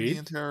during Agreed. the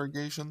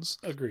interrogations.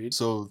 Agreed.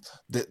 So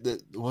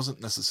that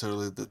wasn't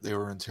necessarily that they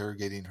were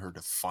interrogating her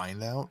to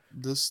find out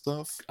this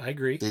stuff. I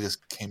agree. They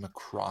just came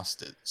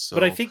across it. So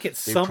but I think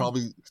it's they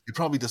probably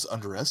just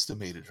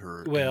underestimated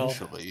her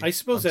initially. I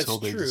suppose until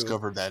that's they true.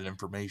 discovered that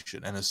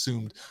information and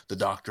assumed the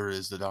doctor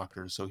is the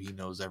doctor, so he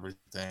knows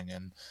everything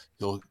and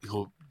he'll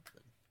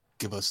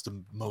give us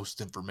the most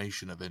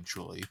information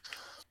eventually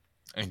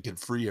and can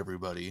free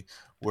everybody.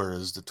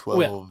 Whereas the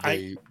 12,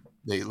 they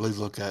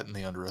look at and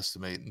they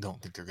underestimate and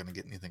don't think they're going to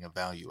get anything of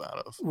value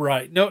out of.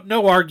 Right.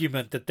 No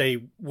argument that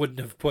they wouldn't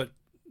have put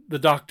the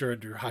doctor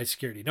under high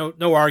security.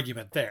 No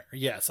argument there.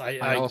 Yes.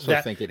 I also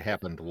think it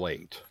happened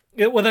late.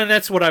 Well, then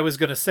that's what I was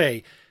going to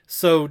say.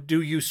 So do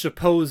you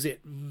suppose they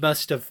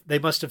must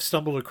have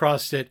stumbled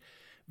across it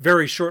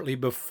very shortly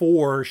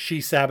before she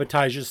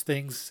sabotages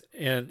things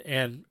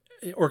and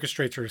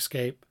orchestrates her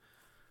escape?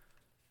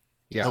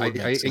 Yeah,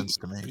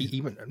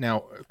 even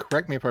now,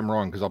 correct me if I'm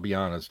wrong, because I'll be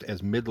honest,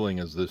 as middling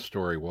as this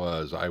story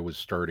was, I was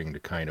starting to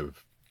kind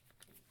of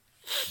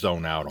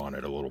zone out on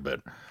it a little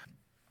bit.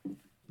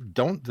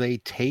 Don't they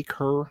take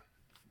her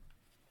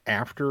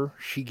after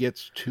she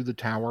gets to the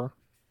tower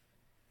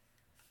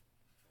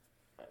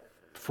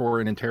for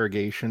an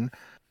interrogation,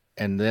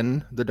 and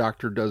then the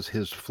doctor does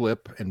his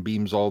flip and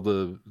beams all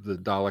the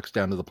Daleks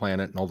down to the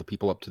planet and all the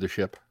people up to the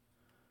ship?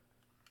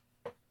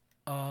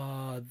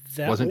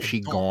 Wasn't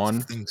she gone?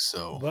 I think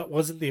so. That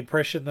wasn't the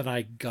impression that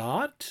I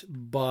got,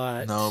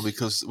 but no,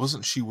 because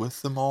wasn't she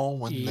with them all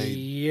when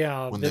they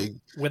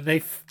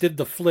did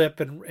the flip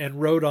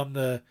and rode on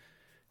the,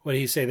 what do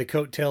you say, the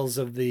coattails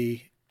of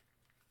the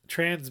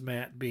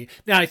transmat beam.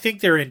 Now I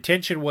think their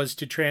intention was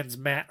to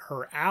transmat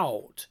her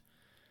out,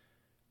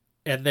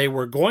 and they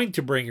were going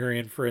to bring her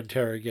in for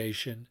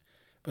interrogation,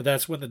 but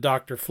that's when the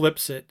doctor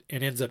flips it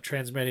and ends up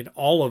transmitting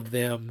all of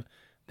them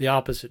the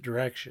opposite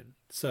direction.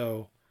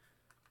 So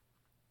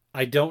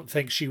I don't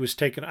think she was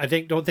taken.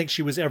 Don't think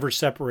she was ever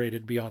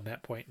separated beyond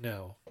that point.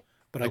 No,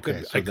 but I could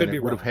be wrong.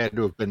 It would have had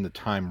to have been the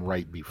time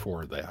right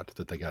before that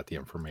they got the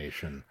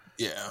information.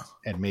 Yeah,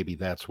 and maybe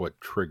that's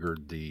what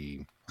triggered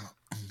the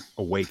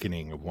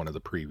awakening of one of the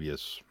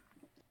previous.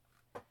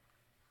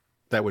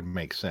 That would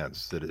make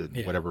sense. That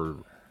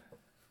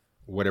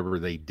whatever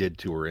they did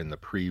to her in the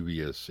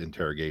previous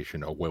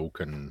interrogation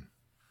awoken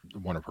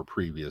one of her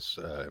previous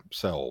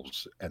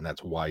selves, and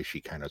that's why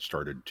she kind of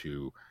started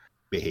to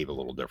behave a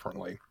little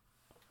differently.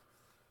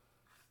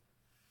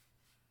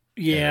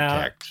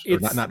 Yeah,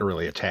 it's not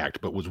really attacked,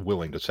 but was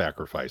willing to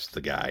sacrifice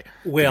the guy.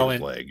 Well, his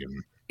leg,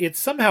 and it's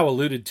somehow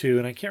alluded to,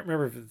 and I can't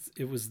remember if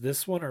it was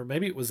this one or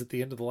maybe it was at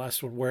the end of the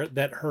last one where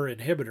that her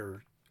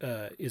inhibitor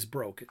is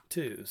broken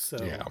too. So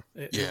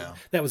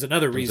that was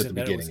another reason. At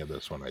the beginning of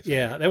this one, I think.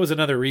 Yeah, that was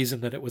another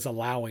reason that it was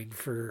allowing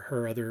for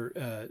her other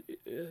her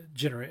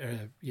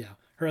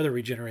other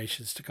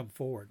regenerations to come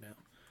forward now.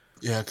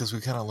 Yeah, because we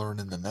kind of learned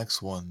in the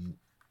next one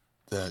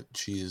that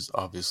she is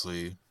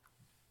obviously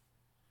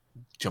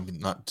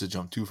not to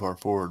jump too far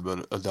forward,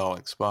 but a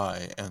Dalek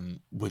spy, and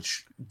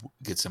which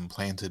gets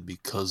implanted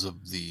because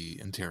of the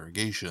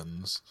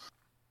interrogations,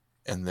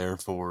 and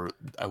therefore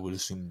I would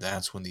assume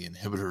that's when the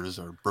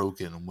inhibitors are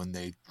broken, when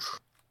they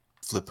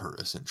flip her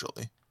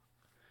essentially.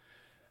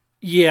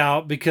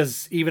 Yeah,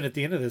 because even at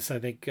the end of this, I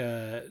think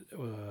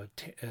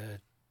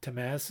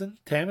Tamazin,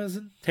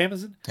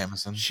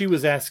 she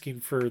was asking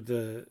for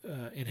the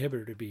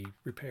inhibitor to be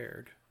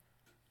repaired.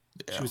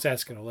 Yeah. She was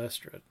asking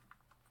Lestrade.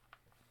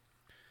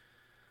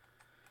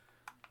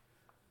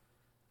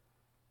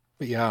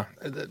 But yeah,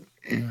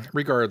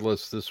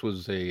 regardless, this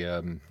was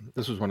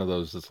one of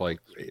those that's like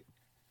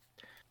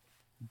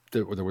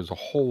there was a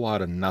whole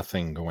lot of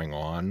nothing going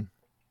on,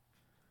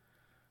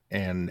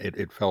 and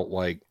it felt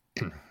like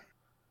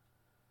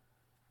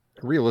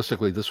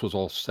realistically this was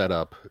all set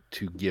up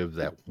to give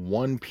that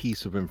one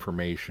piece of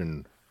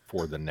information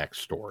for the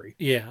next story.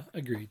 Yeah,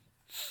 agreed.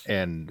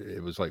 And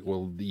it was like,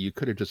 well, you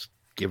could have just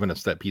given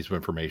us that piece of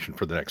information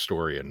for the next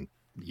story, and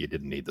you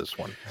didn't need this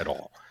one at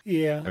all.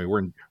 Yeah. I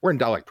mean, we're in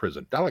Dalek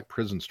prison. Dalek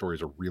prison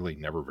stories are really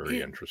never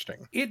very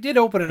interesting. It did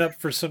open it up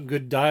for some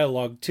good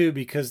dialogue too,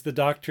 because the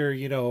Doctor,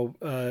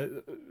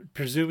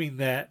 presuming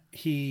that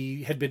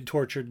he had been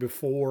tortured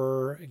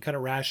before and kind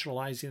of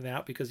rationalizing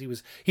that because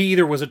he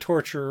either was a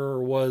torturer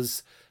or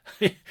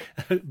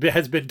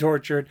has been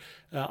tortured,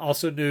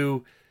 also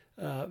knew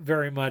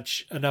very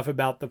much enough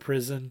about the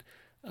prison.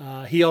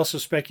 He also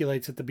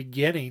speculates near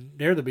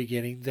the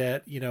beginning,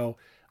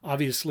 that,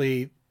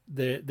 obviously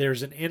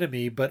there's an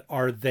enemy, but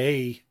are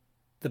they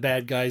the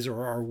bad guys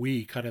or are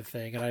we, kind of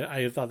thing. And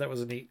I thought that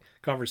was a neat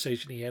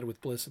conversation he had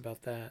with Bliss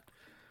about that.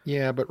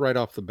 Yeah, but right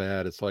off the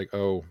bat, it's like,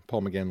 oh,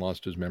 Paul McGann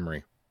lost his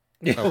memory.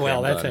 Okay,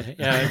 well,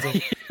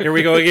 here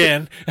we go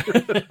again.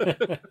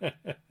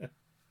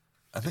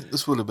 I think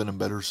this would have been a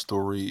better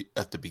story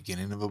at the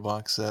beginning of a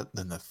box set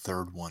than the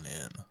third one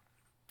in.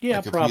 Yeah,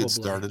 like if probably. we had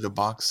started a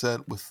box set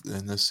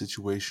in this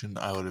situation,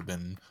 I would have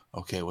been,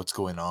 okay, what's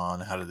going on?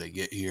 How did they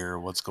get here?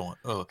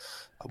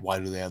 Why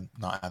do they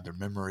not have their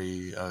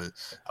memory? I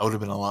would have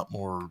been I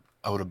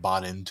would have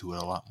bought into it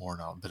a lot more,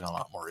 and I've been a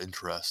lot more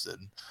interested.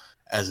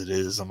 As it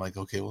is, I'm like,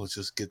 okay, well, let's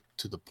just get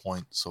to the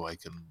point so I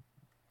can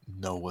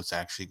know what's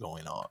actually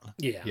going on.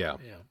 Yeah.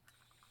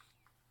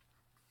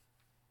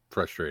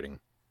 Frustrating.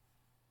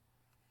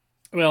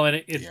 Well,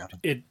 and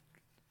it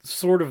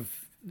sort of,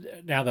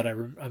 now that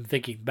I'm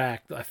thinking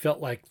back, I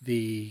felt like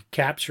the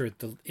capture at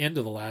the end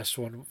of the last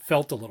one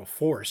felt a little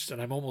forced,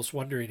 and I'm almost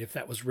wondering if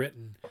that was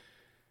written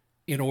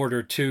in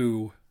order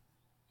to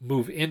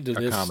move into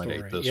this story.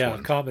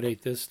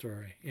 Accommodate this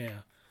story.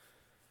 Yeah.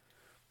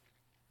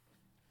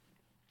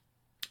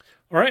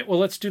 All right, well,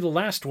 let's do the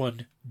last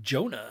one,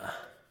 Jonah.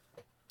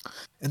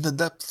 In the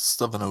depths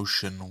of an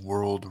ocean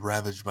world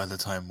ravaged by the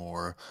Time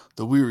War,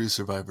 the weary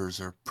survivors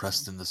are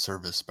pressed into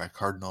service by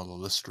Cardinal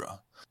Elistra.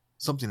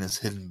 Something is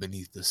hidden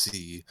beneath the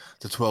sea.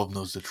 The 12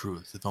 knows the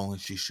truth, if only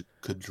she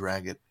could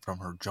drag it from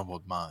her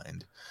jumbled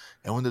mind.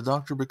 And when the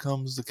Doctor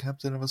becomes the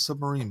captain of a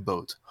submarine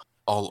boat,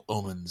 all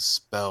omens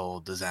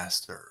spell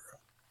disaster.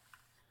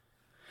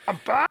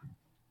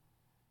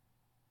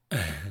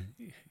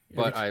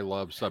 But I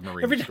love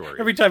submarine stories.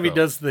 Every time he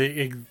does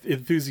the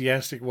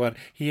enthusiastic one,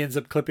 he ends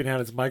up clipping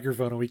out his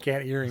microphone and we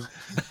can't hear him.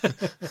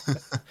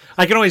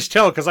 I can always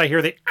tell because I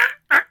hear the...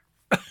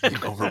 He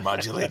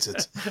overmodulates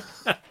it.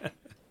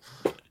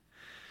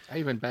 I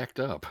even backed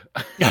up.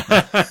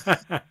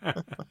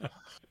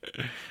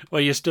 Well,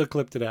 you still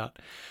clipped it out.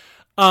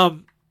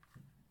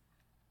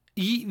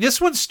 This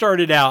one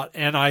started out,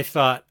 and I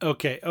thought,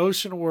 okay,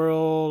 ocean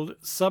world,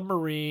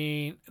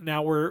 submarine.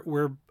 Now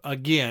we're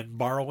again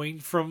borrowing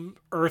from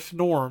Earth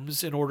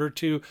norms in order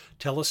to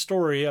tell a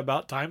story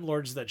about Time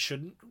Lords that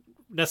shouldn't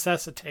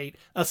necessitate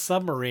a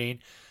submarine,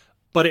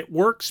 but it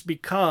works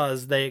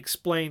because they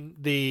explain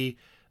the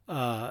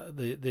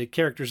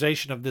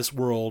characterization of this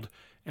world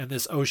and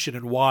this ocean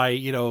and why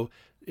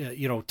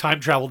time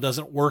travel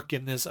doesn't work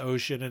in this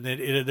ocean, and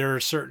there are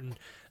certain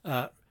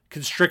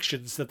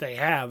constrictions that they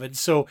have, and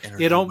so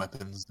it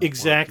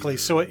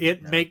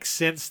makes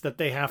sense that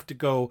they have to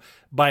go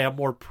by a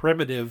more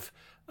primitive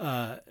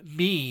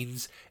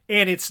means,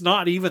 and it's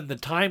not even the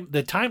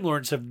Time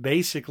Lords have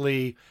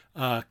basically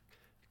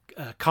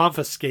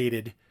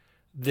confiscated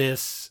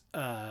this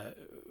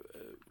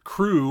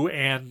crew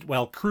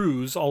and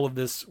crews, all of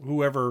this,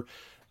 whoever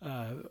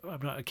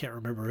I can't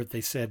remember if they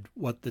said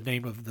what the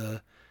name of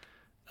the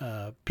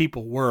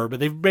people were, but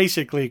they've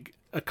basically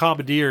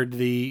commandeered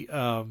the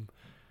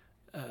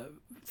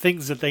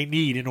things that they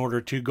need in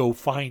order to go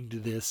find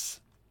this,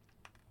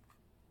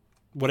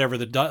 whatever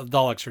the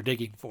Daleks are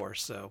digging for.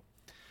 So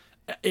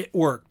it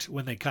worked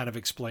when they kind of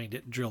explained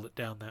it and drilled it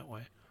down that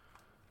way.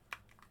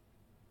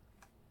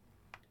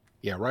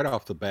 Yeah, right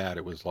off the bat,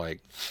 it was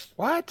like,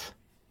 what?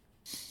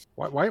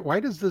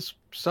 Why does this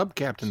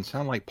sub-captain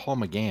sound like Paul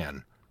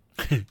McGann?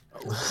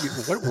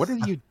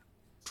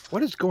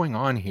 What is going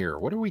on here?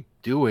 What are we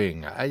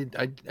doing?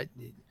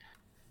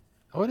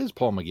 Oh, it is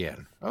Paul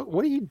McGann. Oh,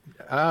 what are you?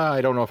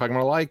 I don't know if I'm going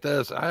to like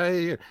this.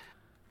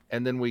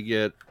 And then we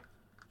get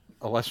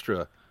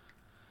Elistra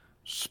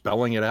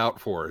spelling it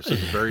out for us in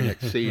the very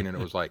next scene, and it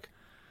was like,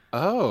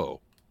 oh,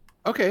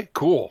 okay,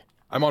 cool.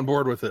 I'm on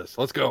board with this.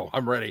 Let's go.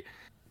 I'm ready.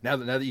 Now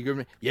that you give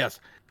me, yes.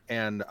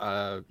 And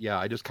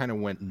I just kind of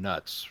went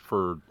nuts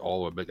for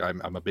all of it.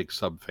 I'm a big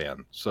sub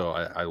fan, so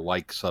I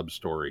like sub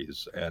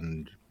stories,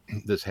 and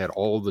this had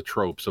all the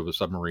tropes of a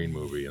submarine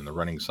movie, and the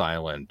running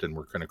silent, and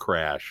we're going to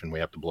crash, and we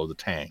have to blow the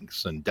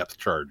tanks, and depth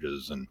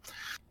charges, and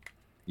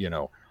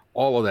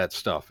all of that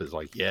stuff is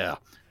like, yeah.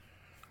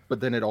 But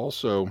then it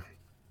also,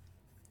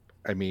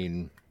 I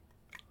mean,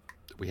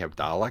 we have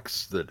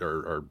Daleks that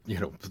are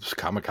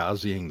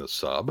kamikazing the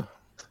sub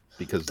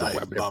because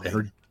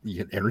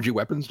the energy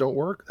weapons don't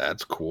work.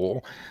 That's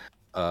cool.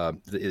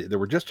 There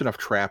were just enough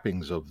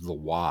trappings of the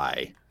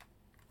why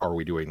are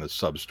we doing this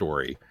sub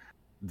story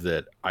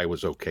that I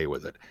was okay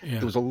with it. Yeah.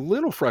 It was a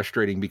little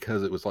frustrating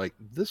because it was like,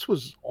 this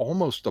was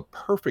almost a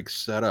perfect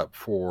setup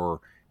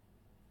for,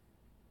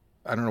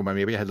 I don't know,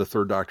 maybe I had the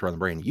Third Doctor on the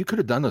brain. You could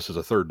have done this as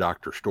a Third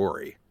Doctor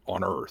story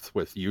on Earth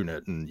with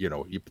Unit, and, you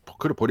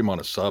could have put him on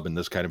a sub in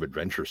this kind of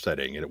adventure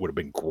setting, and it would have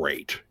been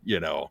great,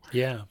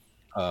 Yeah.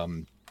 I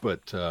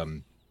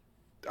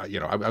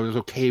was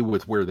okay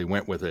with where they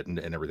went with it and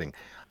everything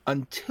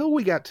until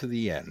we got to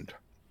the end.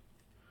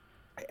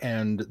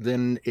 And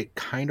then it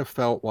kind of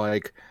felt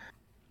like,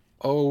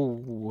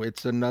 oh,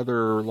 it's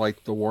another,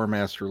 like, the War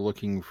Master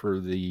looking for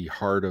the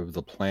heart of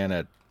the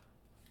planet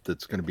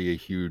that's going to be a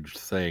huge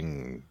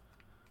thing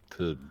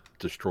to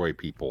destroy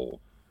people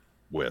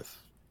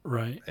with.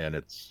 Right. And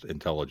it's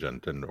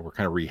intelligent, and we're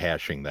kind of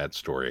rehashing that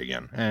story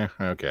again.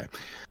 Okay.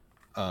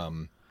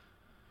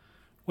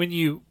 When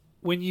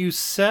you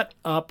set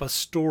up a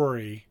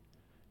story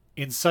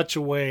in such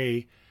a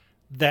way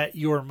that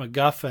your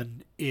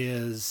MacGuffin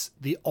is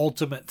the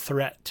ultimate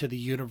threat to the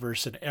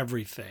universe and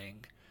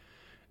everything,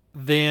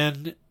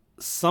 then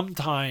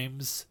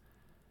sometimes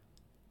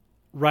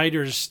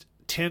writers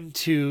tend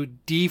to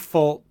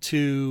default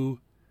to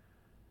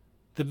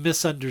the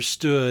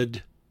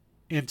misunderstood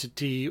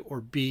entity or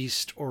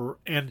beast,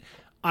 and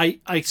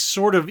I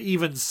sort of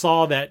even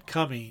saw that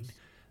coming,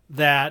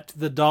 that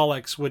the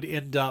Daleks would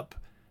end up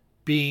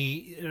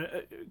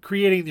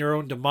creating their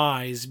own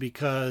demise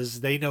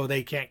because they know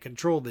they can't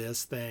control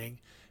this thing.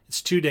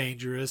 It's too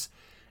dangerous.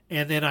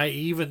 And then I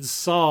even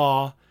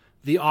saw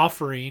the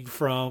offering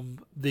from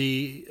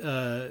the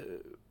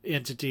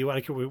entity,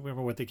 I can't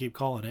remember what they keep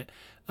calling it,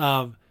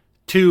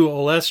 to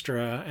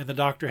Olestra, and the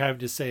Doctor having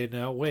to say,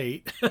 no,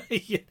 wait,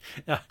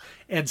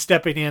 and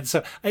stepping in.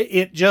 So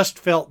it just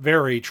felt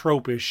very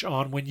tropish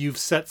on when you've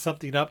set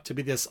something up to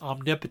be this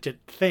omnipotent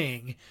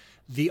thing.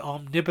 The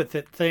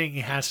omnipotent thing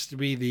has to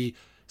be the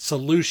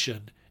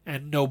solution,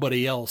 and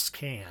nobody else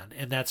can.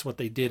 And that's what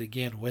they did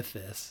again with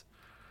this.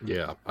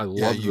 Yeah, I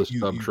love the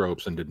sub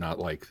tropes and did not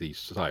like the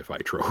sci-fi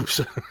tropes.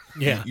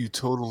 Yeah. You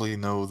totally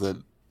know that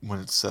when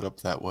it's set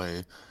up that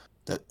way,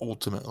 that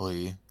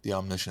ultimately the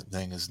omniscient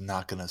thing is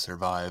not going to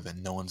survive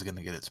and no one's going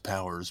to get its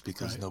powers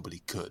because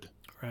nobody could.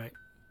 Right.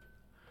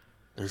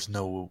 There's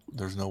no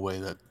way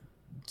that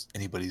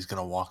anybody's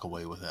going to walk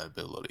away with that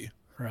ability.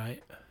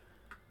 Right.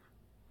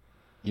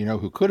 You know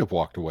who could have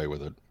walked away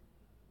with it?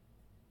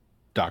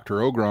 Dr.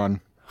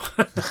 Ogron.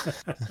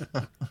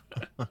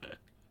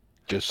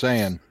 Just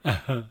saying.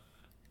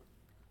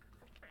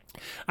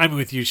 I'm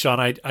with you, Sean.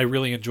 I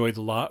really enjoyed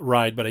the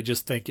ride, but I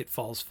just think it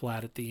falls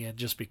flat at the end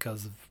just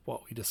because of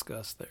what we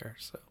discussed there.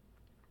 So,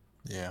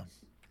 yeah.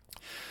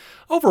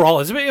 Overall,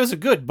 it was a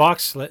good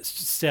box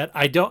set.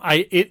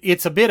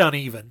 It's a bit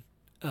uneven,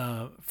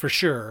 for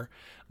sure,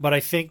 but I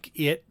think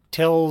it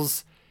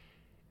tells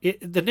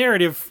the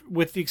narrative,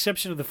 with the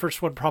exception of the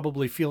first one,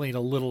 probably feeling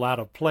a little out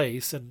of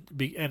place.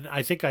 And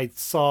I think I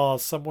saw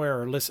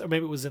somewhere or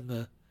maybe it was in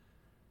the.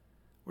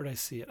 Where did I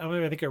see it?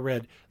 I think I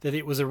read that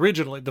it was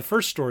originally the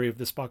first story of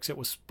this box set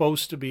was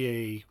supposed to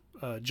be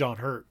a John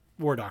Hurt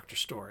War Doctor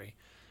story,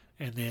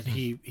 and then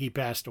he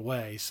passed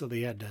away, so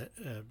they had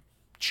to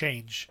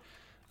change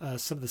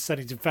some of the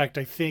settings. In fact,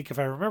 I think if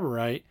I remember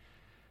right,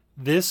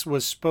 this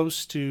was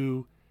supposed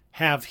to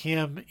have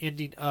him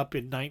ending up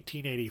in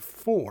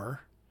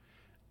 1984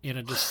 in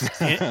a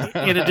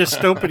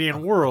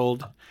dystopian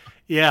world,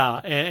 yeah,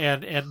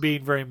 and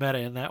being very meta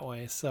in that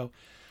way. So.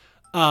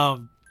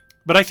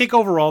 But I think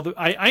overall,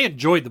 I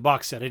enjoyed the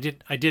box set. I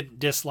didn't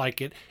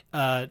dislike it,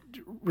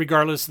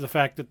 regardless of the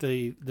fact that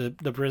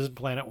the Prison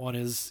Planet one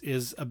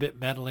is a bit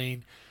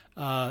meddling.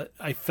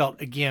 I felt,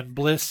 again,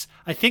 Bliss.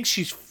 I think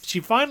she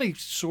finally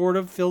sort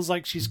of feels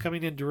like she's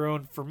coming into her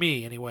own, for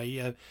me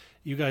anyway.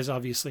 You guys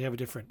obviously have a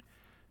different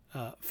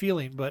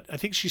feeling, but I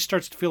think she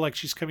starts to feel like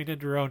she's coming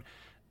into her own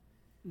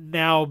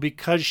now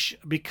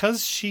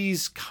because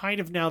she's kind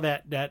of now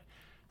that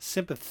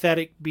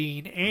sympathetic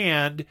being,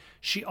 and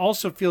she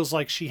also feels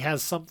like she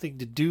has something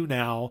to do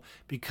now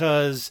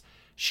because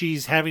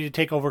she's having to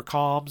take over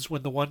comms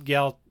when the one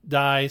gal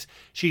dies.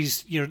 She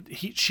and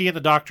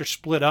the Doctor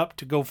split up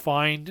to go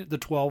find the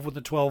 12 when the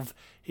 12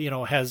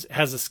 has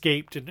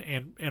escaped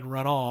and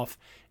run off,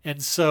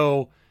 and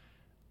so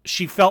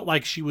she felt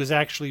like she was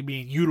actually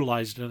being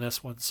utilized in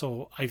this one.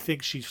 So I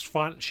think she's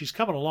fun. She's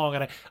coming along,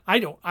 and I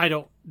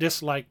don't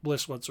dislike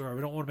Bliss whatsoever. I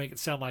don't want to make it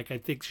sound like I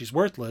think she's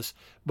worthless,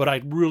 but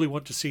I really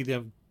want to see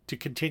them to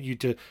continue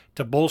to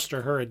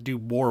bolster her and do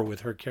more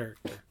with her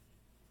character.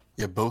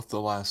 Yeah, both the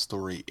last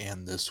story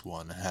and this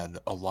one had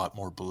a lot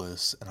more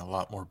Bliss and a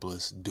lot more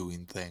Bliss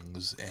doing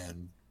things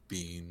and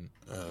being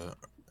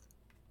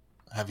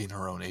having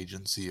her own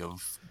agency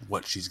of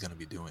what she's going to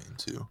be doing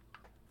too.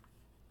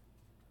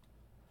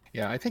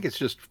 Yeah, I think it's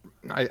just,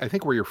 I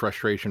think where your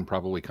frustration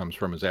probably comes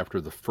from is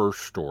after the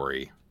first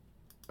story,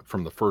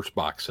 from the first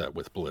box set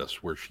with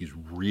Bliss, where she's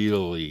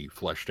really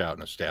fleshed out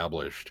and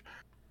established.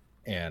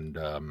 And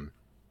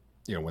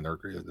when they're,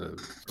 or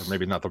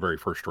maybe not the very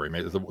first story,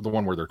 maybe the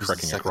one where they're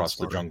trekking across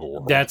the jungle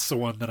world. That's the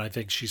one that I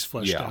think she's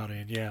fleshed out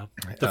in. Yeah,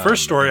 the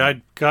first story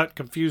I got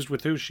confused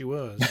with who she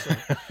was. So.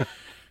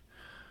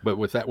 But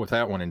with that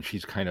one, and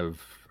she's kind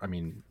of,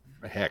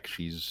 heck,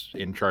 she's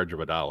in charge of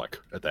a Dalek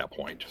at that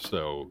point.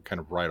 So kind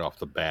of right off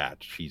the bat,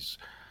 she's,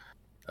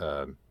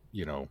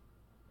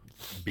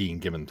 being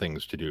given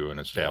things to do and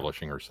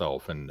establishing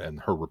herself and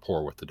her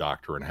rapport with the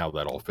Doctor and how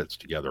that all fits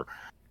together.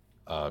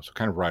 So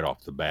kind of right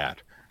off the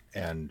bat.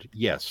 And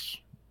yes,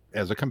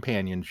 as a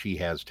companion, she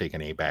has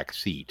taken a back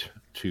seat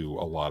to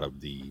a lot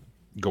of the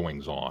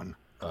goings on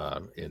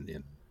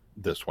in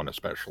this one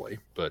especially.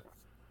 But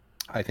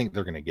I think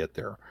they're going to get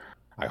there.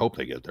 I hope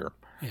they get there.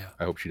 Yeah.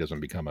 I hope she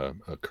doesn't become a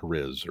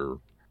Kariz or,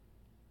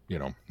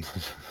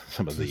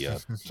 some of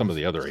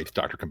the other Eighth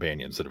Doctor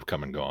companions that have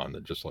come and gone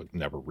that just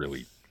never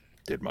really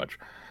did much.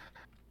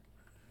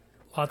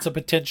 Lots of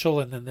potential,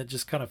 and then they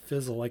just kind of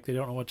fizzle like they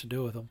don't know what to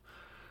do with them.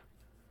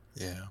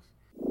 Yeah.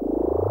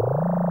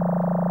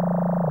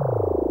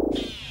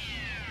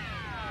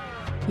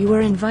 You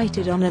are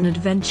invited on an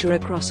adventure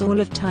across all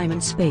of time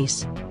and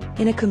space,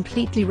 in a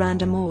completely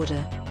random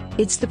order.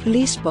 It's the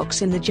Police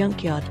Box in the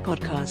Junkyard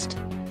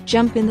podcast.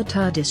 Jump in the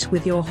TARDIS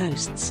with your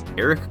hosts,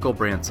 Eric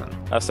Gulbranson,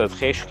 Asad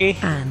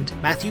Kheshki, and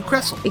Matthew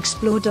Kressel.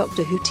 Explore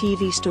Doctor Who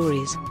TV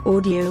stories,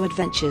 audio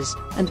adventures,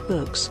 and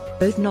books,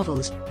 both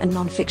novels and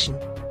non-fiction.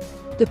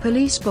 The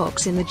Police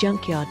Box in the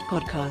Junkyard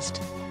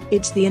podcast.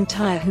 It's the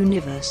entire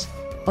Whoniverse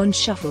on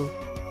shuffle.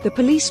 The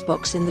Police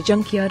Box in the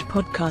Junkyard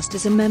podcast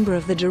is a member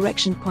of the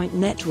Direction Point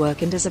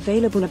Network and is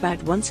available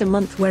about once a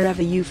month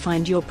wherever you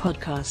find your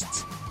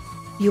podcasts.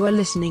 You are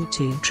listening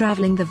to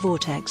Traveling the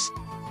Vortex.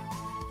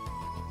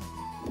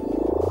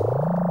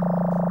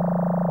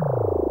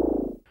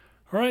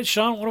 All right,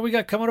 Sean, what do we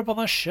got coming up on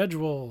the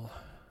schedule?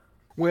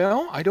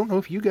 Well, I don't know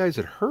if you guys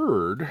had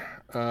heard,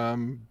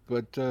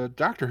 but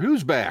Doctor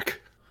Who's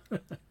back.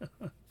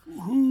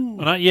 Well,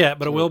 not yet,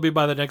 but it will be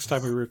by the next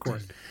time we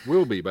record.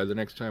 Will be by the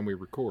next time we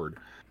record.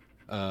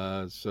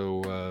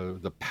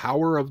 The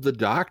Power of the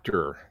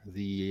Doctor,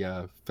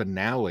 the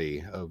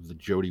finale of the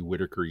Jodie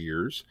Whittaker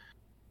years,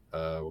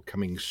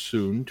 coming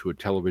soon to a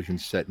television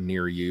set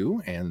near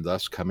you, and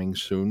thus coming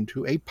soon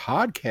to a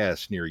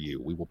podcast near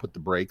you. We will put the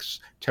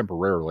brakes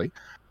temporarily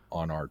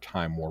on our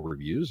Time War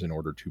reviews in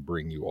order to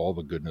bring you all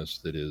the goodness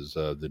that is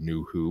the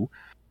new Who,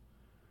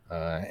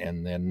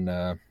 and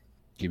then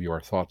give you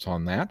our thoughts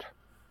on that,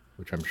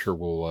 which I'm sure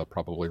will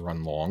probably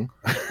run long.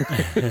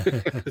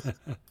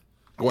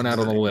 Going out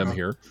on a limb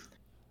here.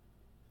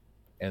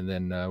 And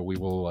then we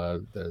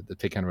will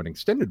take kind of an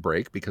extended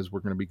break because we're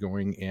going to be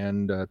going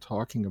and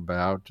talking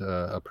about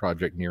a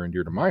project near and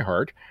dear to my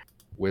heart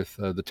with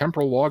the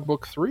Temporal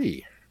Logbook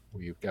 3.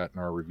 We've gotten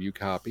our review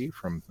copy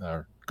from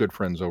our good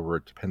friends over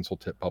at Pencil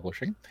Tip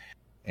Publishing,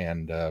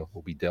 and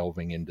we'll be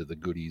delving into the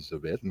goodies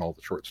of it and all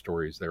the short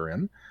stories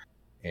therein,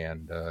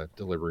 and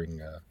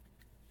delivering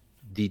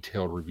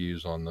detailed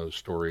reviews on those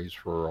stories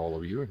for all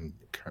of you, and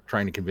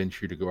trying to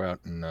convince you to go out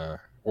and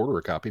order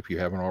a copy if you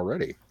haven't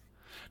already.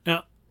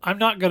 Now, I'm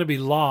not going to be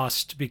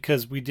lost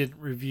because we didn't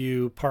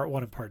review part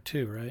 1 and part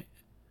 2, right?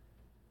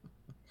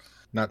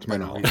 Not to my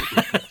knowledge.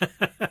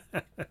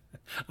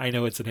 I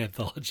know it's an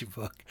anthology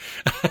book.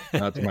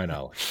 Not to my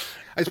knowledge.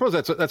 I suppose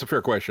that's a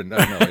fair question. No,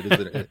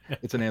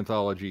 it's an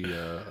anthology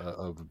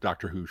of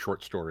Doctor Who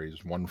short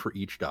stories, one for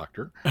each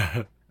Doctor.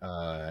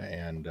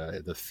 And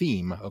the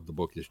theme of the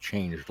book is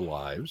Changed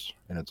Lives,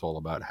 and it's all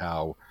about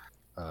how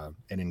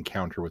an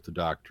encounter with the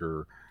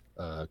Doctor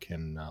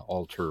can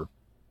alter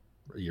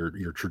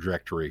your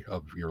trajectory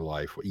of your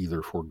life,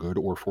 either for good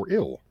or for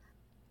ill.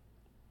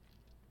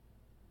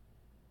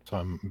 So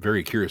I'm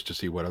very curious to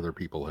see what other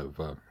people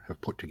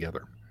have put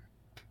together.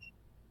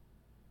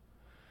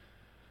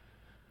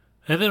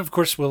 And then, of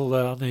course, we'll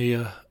on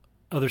the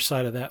other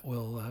side of that,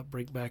 we'll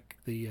bring back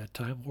the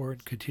Time War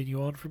and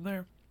continue on from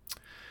there.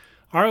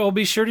 All right, well,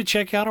 be sure to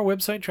check out our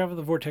website,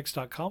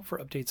 travelingthevortex.com, for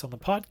updates on the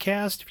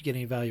podcast. If you get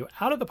any value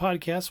out of the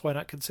podcast, why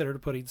not consider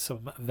putting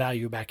some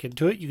value back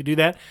into it? You can do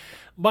that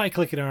by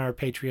clicking on our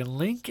Patreon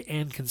link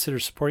and consider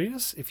supporting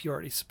us. If you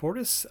already support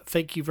us,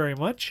 thank you very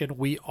much. And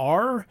we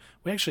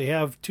actually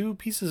have 2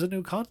 pieces of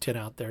new content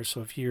out there.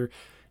 So if you're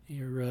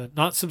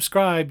not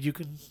subscribed, you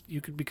can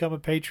become a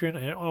patron.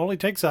 And it only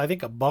takes, I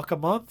think, $1 a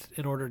month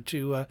in order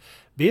to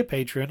be a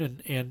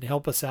patron and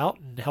help us out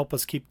and help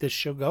us keep this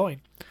show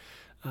going.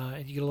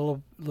 And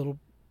you get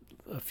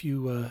a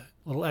few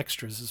little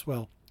extras as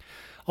well.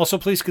 Also,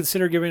 please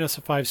consider giving us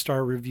a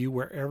 5-star review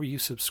wherever you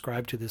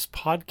subscribe to this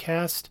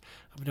podcast.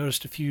 I've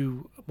noticed a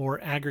few more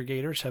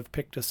aggregators have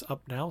picked us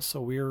up now,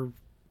 so we're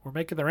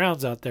making the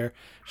rounds out there.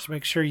 Just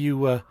make sure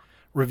you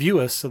review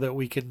us so that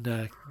we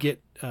can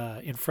get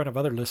in front of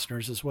other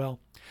listeners as well.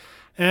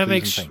 And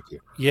thank you.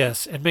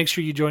 Yes, and make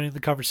sure you join in the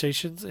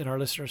conversations in our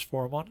listeners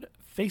forum on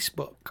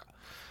Facebook.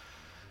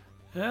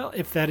 Well,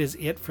 if that is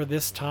it for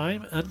this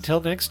time,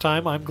 until next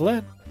time, I'm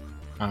Glenn.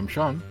 I'm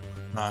Sean.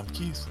 I'm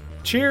Keith.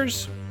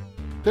 Cheers.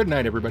 Good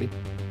night, everybody.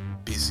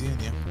 Be seeing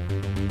you.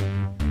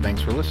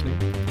 Thanks for listening.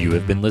 You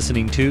have been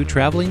listening to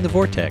Traveling the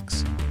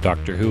Vortex.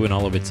 Doctor Who and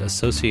all of its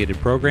associated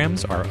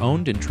programs are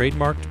owned and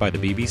trademarked by the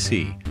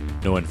BBC.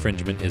 No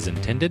infringement is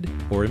intended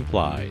or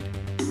implied.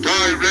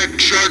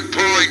 Direction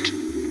point!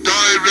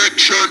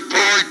 Direction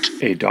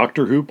point! A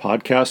Doctor Who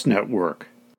podcast network.